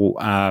rod tool,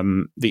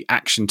 the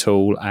action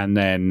tool, and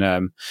then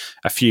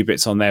a few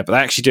bits on there. But they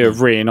actually do a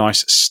really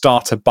nice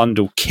starter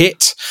bundle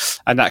kit,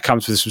 and that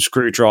comes with some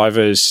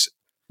screwdrivers.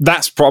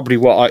 That's probably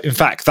in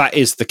fact, that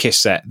is the KISS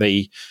set,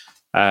 the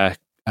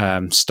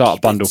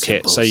start bundle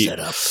kit. So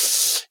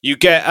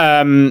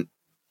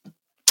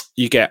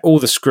you get all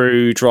the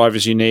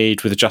screwdrivers you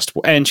need with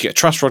adjustable ends. You get a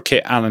truss rod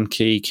kit, Allen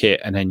key kit,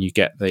 and then you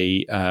get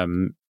the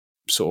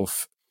sort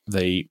of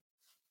the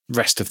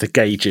rest of the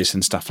gauges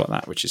and stuff like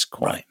that, which is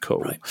quite cool.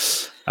 Right.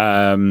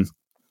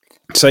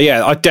 So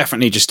yeah, I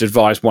definitely just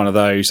advise one of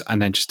those,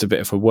 and then just a bit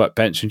of a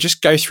workbench, and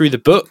just go through the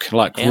book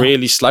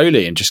really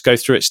slowly, and just go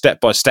through it step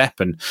by step,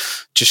 and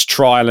just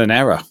trial and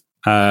error.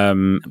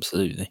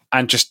 Absolutely,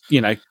 and just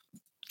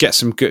get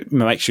some good.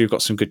 Make sure you've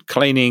got some good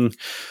cleaning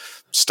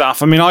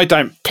stuff. I mean, I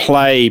don't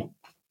play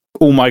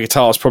all my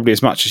guitars probably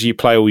as much as you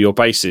play all your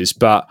basses,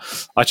 but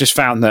I just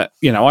found that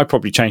I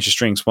probably change the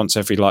strings once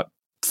every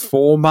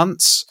 4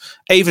 months,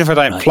 even if I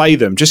don't play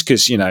them, just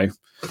because,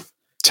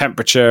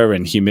 temperature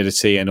and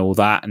humidity and all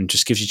that, and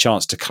just gives you a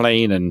chance to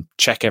clean and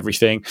check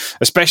everything,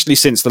 especially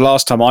since the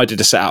last time I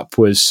did a setup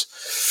was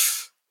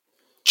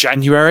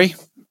January.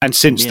 And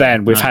since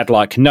then, we've had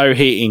no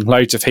heating,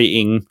 loads of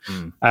heating.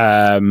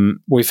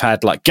 We've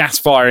had gas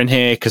fire in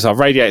here because our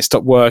radiator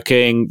stopped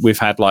working. We've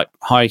had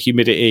high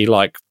humidity,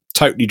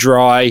 totally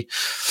dry.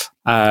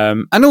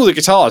 And all the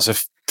guitars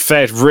have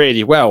fared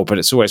really well, but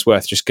it's always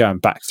worth just going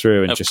back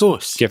through and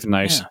giving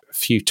those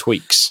few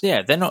tweaks.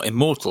 Yeah, they're not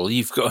immortal.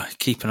 You've got to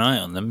keep an eye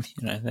on them.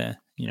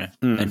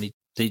 They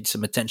need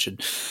some attention.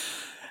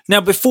 Now,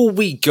 before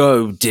we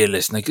go, dear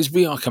listener, because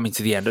we are coming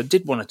to the end, I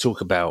did want to talk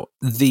about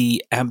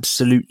the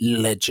absolute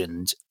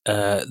legend,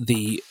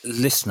 the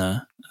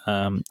listener,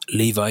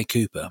 Levi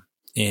Cooper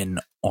in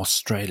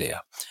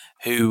Australia,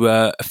 who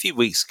a few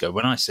weeks ago,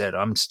 when I said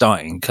I'm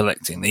starting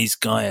collecting these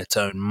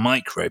Gaiatone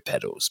micro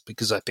pedals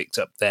because I picked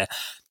up their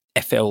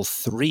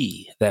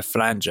FL3, their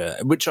flanger,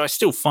 which I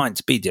still find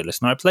to be, dear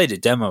listener. I played a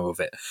demo of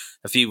it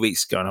a few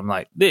weeks ago, and I'm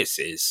like, this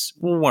is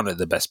one of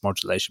the best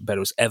modulation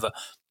pedals ever.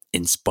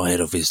 Inspired,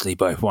 obviously,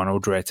 by Juan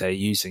Aldrete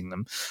using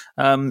them.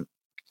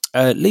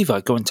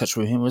 Levi got in touch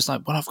with him and was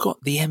like, well, I've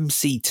got the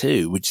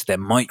MC2, which is their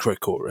micro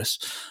chorus.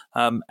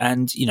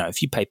 And,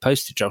 if you pay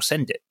postage, I'll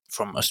send it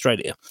from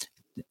Australia.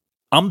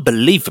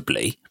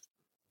 Unbelievably,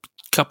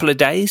 couple of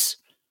days,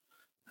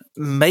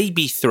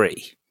 maybe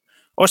 3.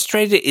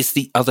 Australia is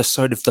the other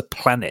side of the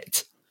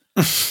planet.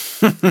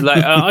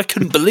 I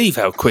couldn't believe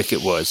how quick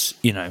it was,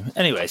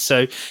 Anyway,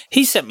 so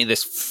he sent me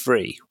this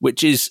free,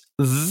 which is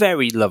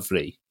very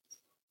lovely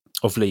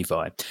of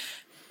Levi.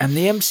 And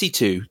the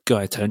MC2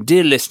 Gaiatone,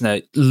 dear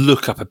listener,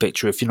 look up a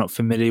picture if you're not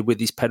familiar with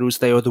these pedals.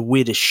 They are the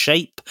weirdest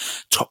shape,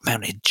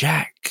 top-mounted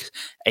jack,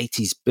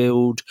 80s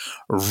build,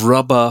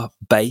 rubber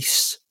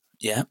bass.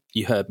 Yeah,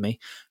 you heard me.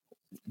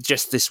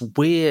 Just this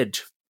weird,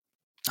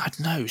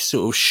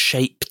 sort of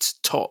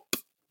shaped top.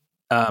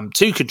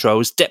 2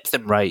 controls, depth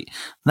and rate.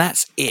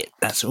 That's it.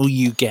 That's all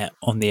you get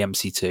on the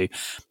MC2.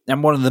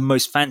 And one of the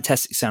most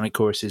fantastic sounding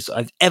choruses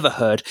I've ever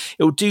heard.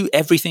 It will do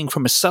everything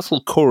from a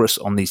subtle chorus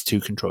on these 2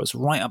 controls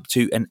right up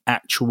to an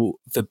actual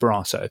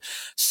vibrato.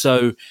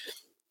 So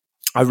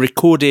I've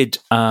recorded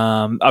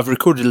a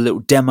little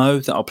demo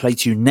that I'll play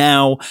to you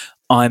now.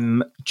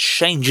 I'm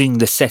changing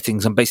the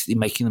settings. I'm basically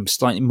making them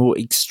slightly more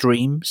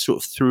extreme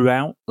sort of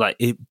throughout,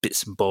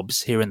 bits and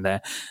bobs here and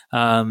there.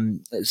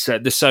 So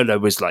the solo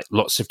was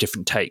lots of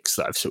different takes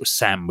that I've sort of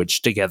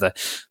sandwiched together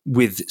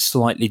with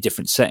slightly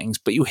different settings.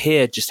 But you'll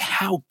hear just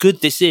how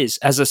good this is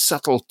as a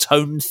subtle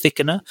tone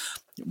thickener,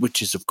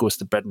 which is, of course,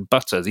 the bread and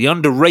butter. The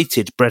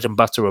underrated bread and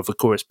butter of a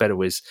chorus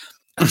pedal is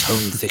a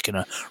tone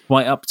thickener,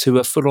 right up to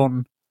a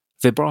full-on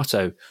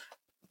vibrato.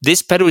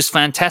 This pedal is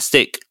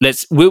fantastic.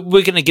 We're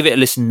going to give it a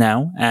listen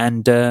now,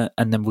 and then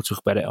we'll talk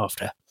about it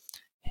after.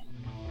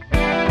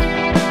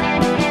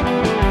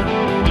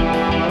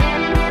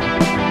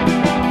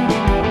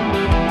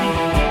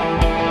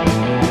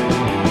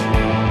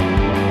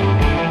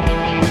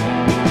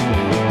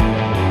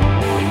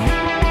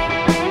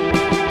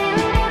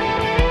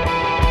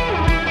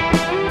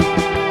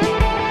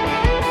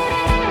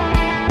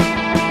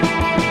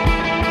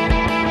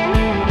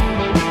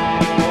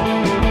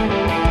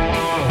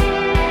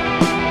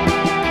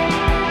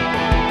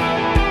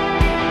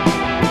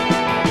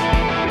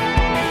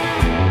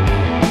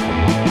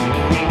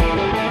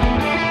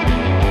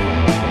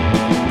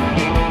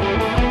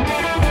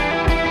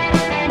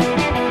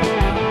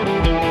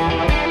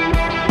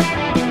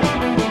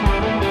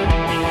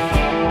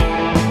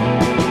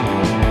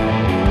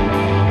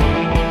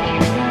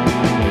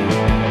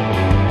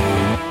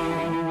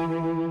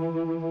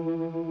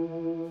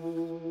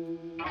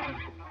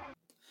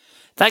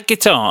 That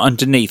guitar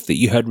underneath that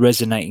you heard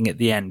resonating at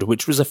the end,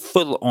 which was a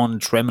full-on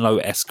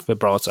tremolo-esque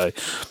vibrato,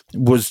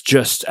 was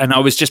just... And I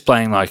was just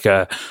playing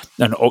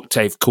an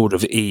octave chord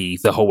of E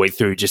the whole way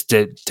through just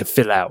to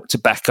fill out, to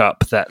back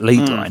up that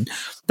lead line.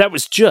 That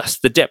was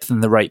just the depth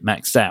and the rate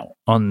maxed out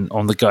on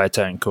the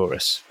Gaiatone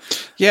chorus.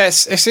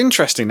 Yes, it's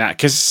interesting that,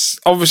 because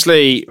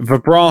obviously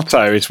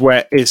vibrato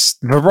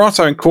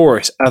and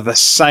chorus are the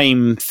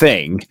same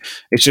thing.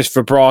 It's just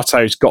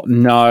vibrato's got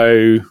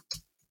no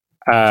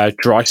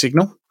dry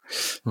signal.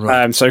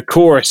 Right. So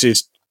chorus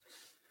is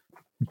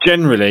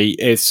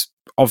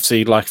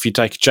obviously if you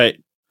take a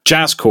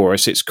jazz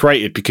chorus, it's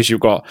created because you've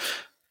got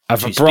a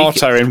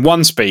vibrato in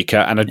one speaker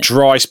and a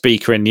dry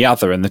speaker in the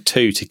other, and the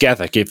 2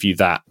 together give you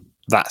that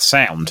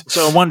sound.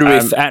 So I wonder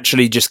if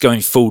actually just going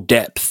full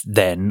depth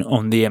then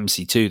on the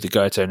MC2, the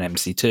Gaiatone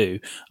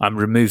MC2, I'm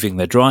removing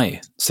the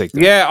dry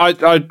signal. Yeah,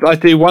 I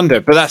do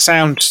wonder, but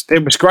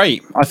it was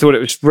great. I thought it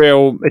was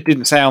real. It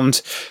didn't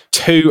sound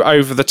too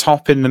over the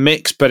top in the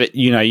mix, but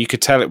you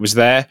could tell it was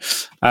there.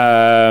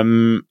 I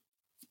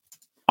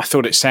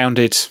think it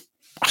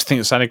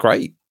sounded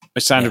great.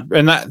 It sounded,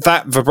 and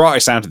that vibrato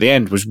sound at the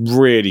end was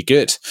really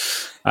good.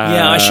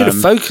 I should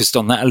have focused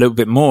on that a little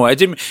bit more. I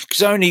didn't,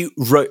 because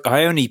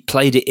I only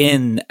played it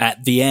in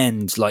at the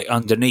end, like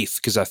underneath,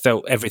 because I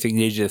felt everything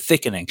needed a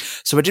thickening.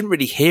 So I didn't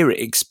really hear it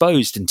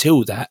exposed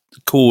until that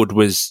chord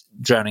was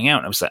drowning out.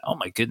 And I was like, oh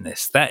my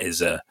goodness, that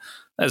is a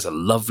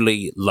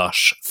lovely,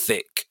 lush,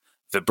 thick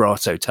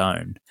vibrato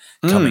tone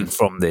coming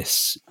from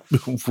this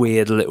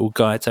weird little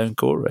Guiatone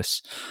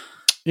chorus.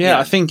 Yeah,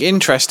 I think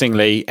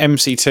interestingly,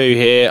 MC2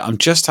 here, I'm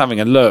just having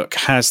a look,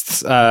 has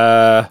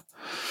so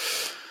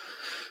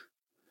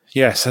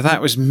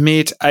that was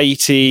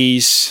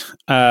mid-80s.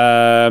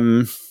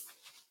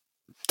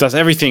 Does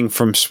everything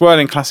from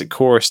swirling classic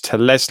chorus to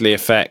Leslie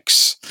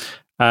effects.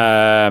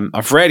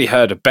 I've rarely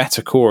heard a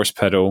better chorus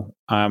pedal.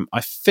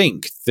 I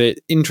think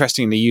that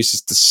interestingly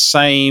uses the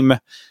same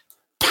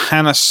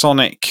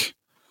Panasonic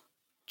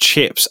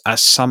chips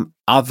as some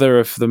other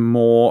of the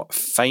more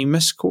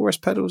famous chorus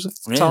pedals of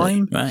the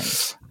time. Right.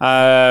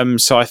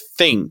 So I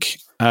think,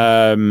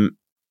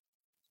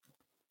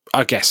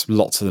 I guess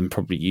lots of them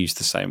probably use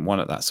the same one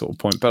at that sort of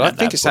point, but I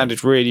think it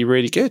sounded really,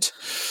 really good.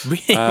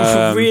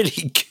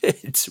 Really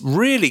good.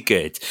 Really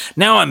good.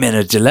 Now I'm in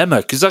a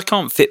dilemma because I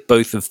can't fit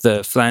both of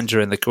the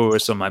flanger and the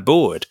chorus on my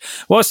board.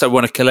 Whilst I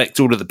want to collect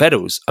all of the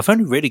pedals, I've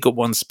only really got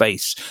one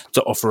space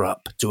to offer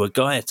up to a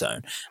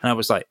Guiatone. And I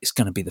was like, it's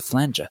going to be the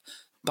flanger.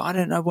 But I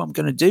don't know what I'm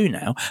going to do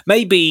now.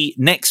 Maybe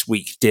next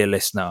week, dear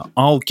listener,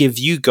 I'll give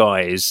you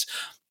guys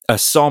a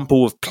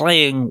sample of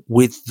playing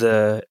with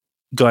the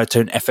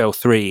Guiatone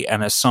FL3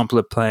 and a sample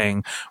of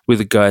playing with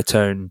a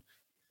Guiatone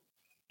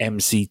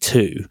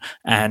MC2,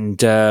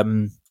 and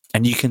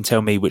you can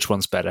tell me which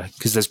one's better,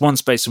 because there's one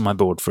space on my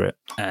board for it,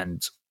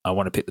 and I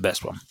want to pick the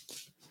best one.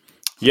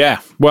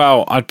 Yeah,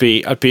 well, I'd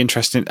be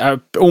interested.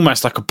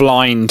 Almost like a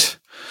blind.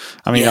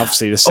 I mean,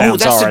 obviously the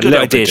sounds are a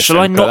little bit different. Shall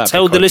I not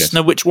tell the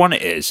listener which one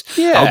it is?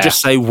 Yeah. I'll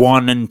just say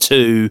 1 and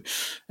 2,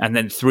 and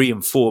then 3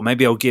 and 4.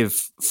 Maybe I'll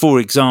give 4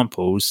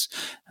 examples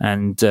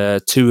and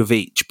 2 of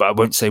each, but I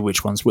won't say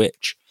which one's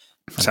which.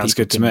 Sounds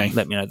good to me.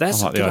 Let me know.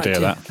 That's I like the idea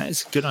of that. That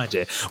is a good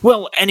idea.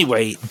 Well,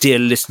 anyway, dear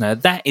listener,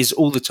 that is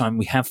all the time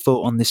we have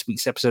for on this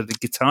week's episode of the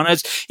Guitar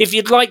Nerds. If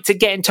you'd like to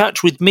get in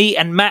touch with me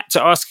and Matt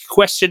to ask a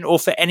question or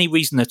for any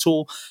reason at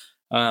all,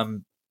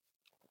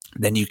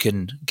 then you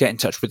can get in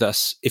touch with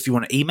us. If you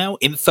want to email,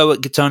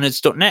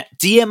 info@guitarnerds.net,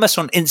 DM us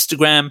on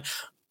Instagram,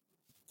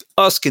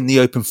 ask in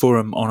the open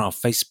forum on our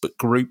Facebook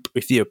group.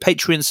 If you're a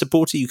Patreon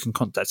supporter, you can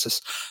contact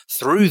us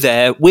through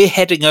there. We're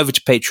heading over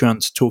to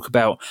Patreon to talk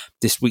about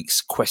this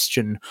week's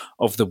question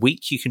of the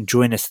week. You can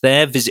join us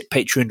there. Visit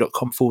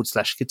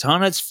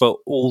patreon.com/guitarnerds for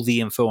all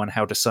the info on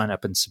how to sign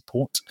up and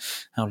support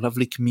our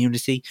lovely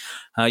community.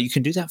 You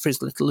can do that for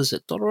as little as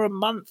 $1 a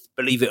month,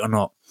 believe it or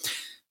not.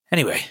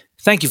 Anyway,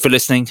 thank you for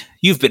listening.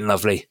 You've been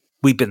lovely.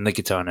 We've been the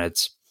Guitar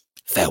Nerds.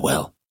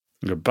 Farewell.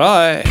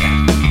 Goodbye.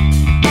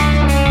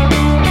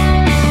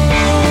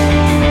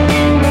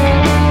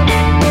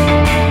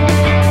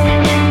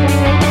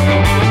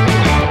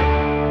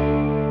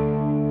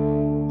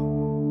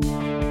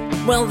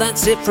 Well,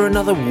 that's it for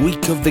another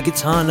week of the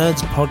Guitar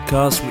Nerds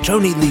podcast, which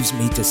only leaves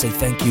me to say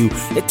thank you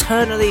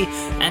eternally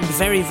and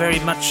very, very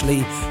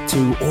muchly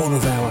to all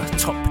of our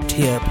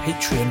top-tier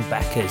Patreon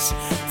backers.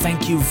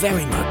 Thank you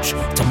very much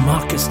to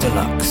Marcus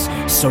Deluxe,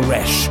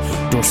 Suresh,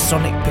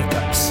 Dorsonic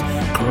Pickups,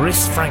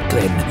 Chris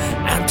Franklin,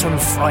 Anton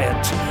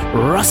Fryant,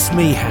 Russ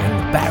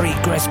Meehan, Barry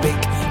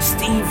Gresbick,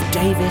 Steve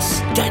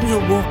Davis,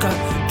 Daniel Walker,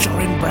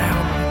 Jorin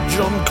Brown,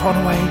 John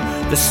Conway,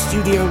 The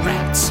Studio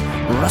Rats,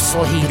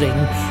 Russell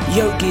Healing,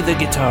 Yogi the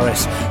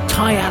Guitarist,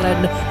 Ty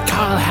Allen,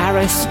 Carl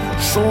Harris,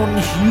 Sean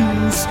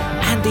Hughes,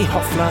 Andy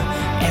Hoffler,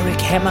 Eric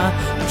Hemmer,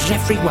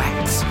 Jeffrey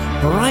Wax,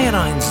 Brian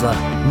Einsler,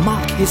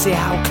 Mark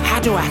Hiziao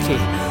Kaduaki,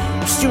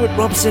 Stuart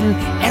Robson,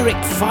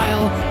 Eric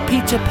File,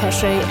 Peter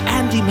Pesce,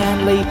 Andy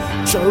Manley,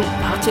 Joe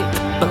Puttick,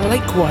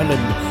 Blake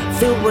Wyland,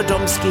 Phil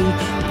Radomski,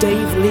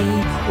 Dave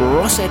Lee,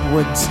 Ross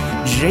Edwards,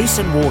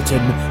 Jason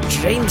Wharton,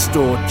 James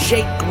Dorr,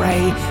 Jake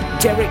Gray,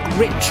 Derek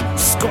Rich,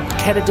 Scott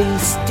Kennedy,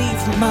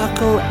 Steve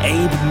Merkel,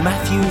 Abe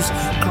Matthews,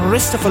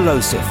 Christopher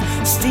Losif,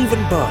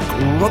 Stephen Burke,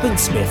 Robin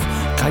Smith,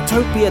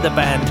 Kytopia the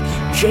Band,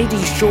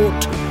 JD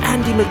Short,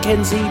 Andy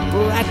McKenzie,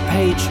 Brad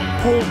Page,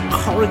 Paul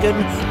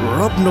Corrigan,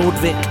 Rob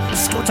Nordvik,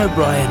 Scott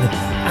O'Brien,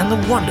 and the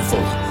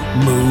wonderful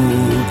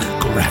Moog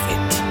Gravit.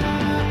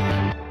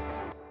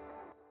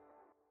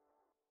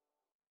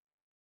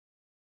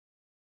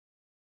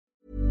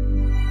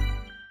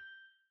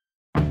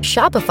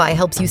 Shopify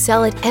helps you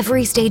sell at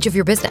every stage of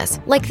your business.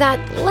 Like that,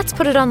 let's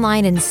put it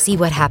online and see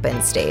what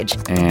happens stage.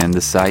 And the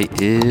site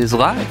is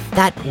live.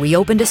 That we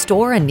opened a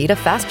store and need a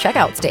fast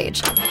checkout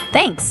stage.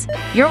 Thanks.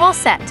 You're all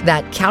set.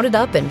 That count it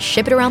up and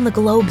ship it around the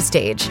globe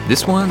stage.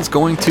 This one's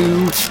going to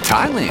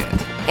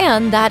Thailand.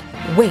 And that,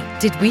 wait,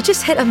 did we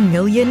just hit 1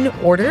 million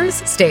orders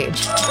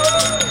stage?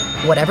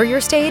 Whatever your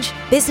stage,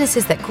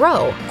 businesses that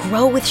grow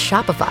with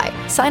Shopify.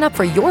 Sign up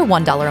for your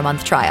 $1 a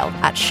month trial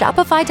at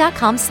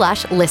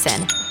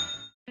shopify.com/listen.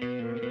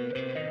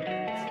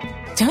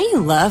 Don't you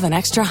love an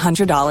extra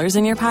 $100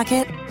 in your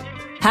pocket?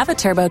 Have a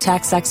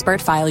TurboTax expert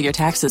file your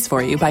taxes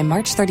for you by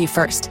March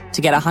 31st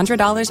to get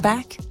 $100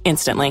 back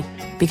instantly.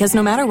 Because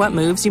no matter what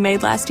moves you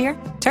made last year,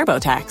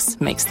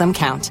 TurboTax makes them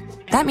count.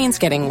 That means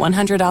getting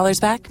 $100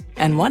 back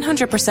and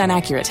 100%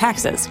 accurate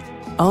taxes,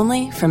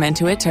 only from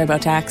Intuit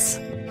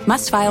TurboTax.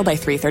 Must file by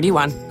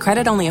 3/31.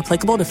 Credit only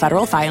applicable to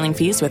federal filing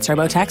fees with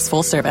TurboTax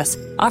full service.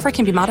 Offer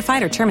can be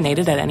modified or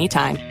terminated at any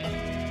time.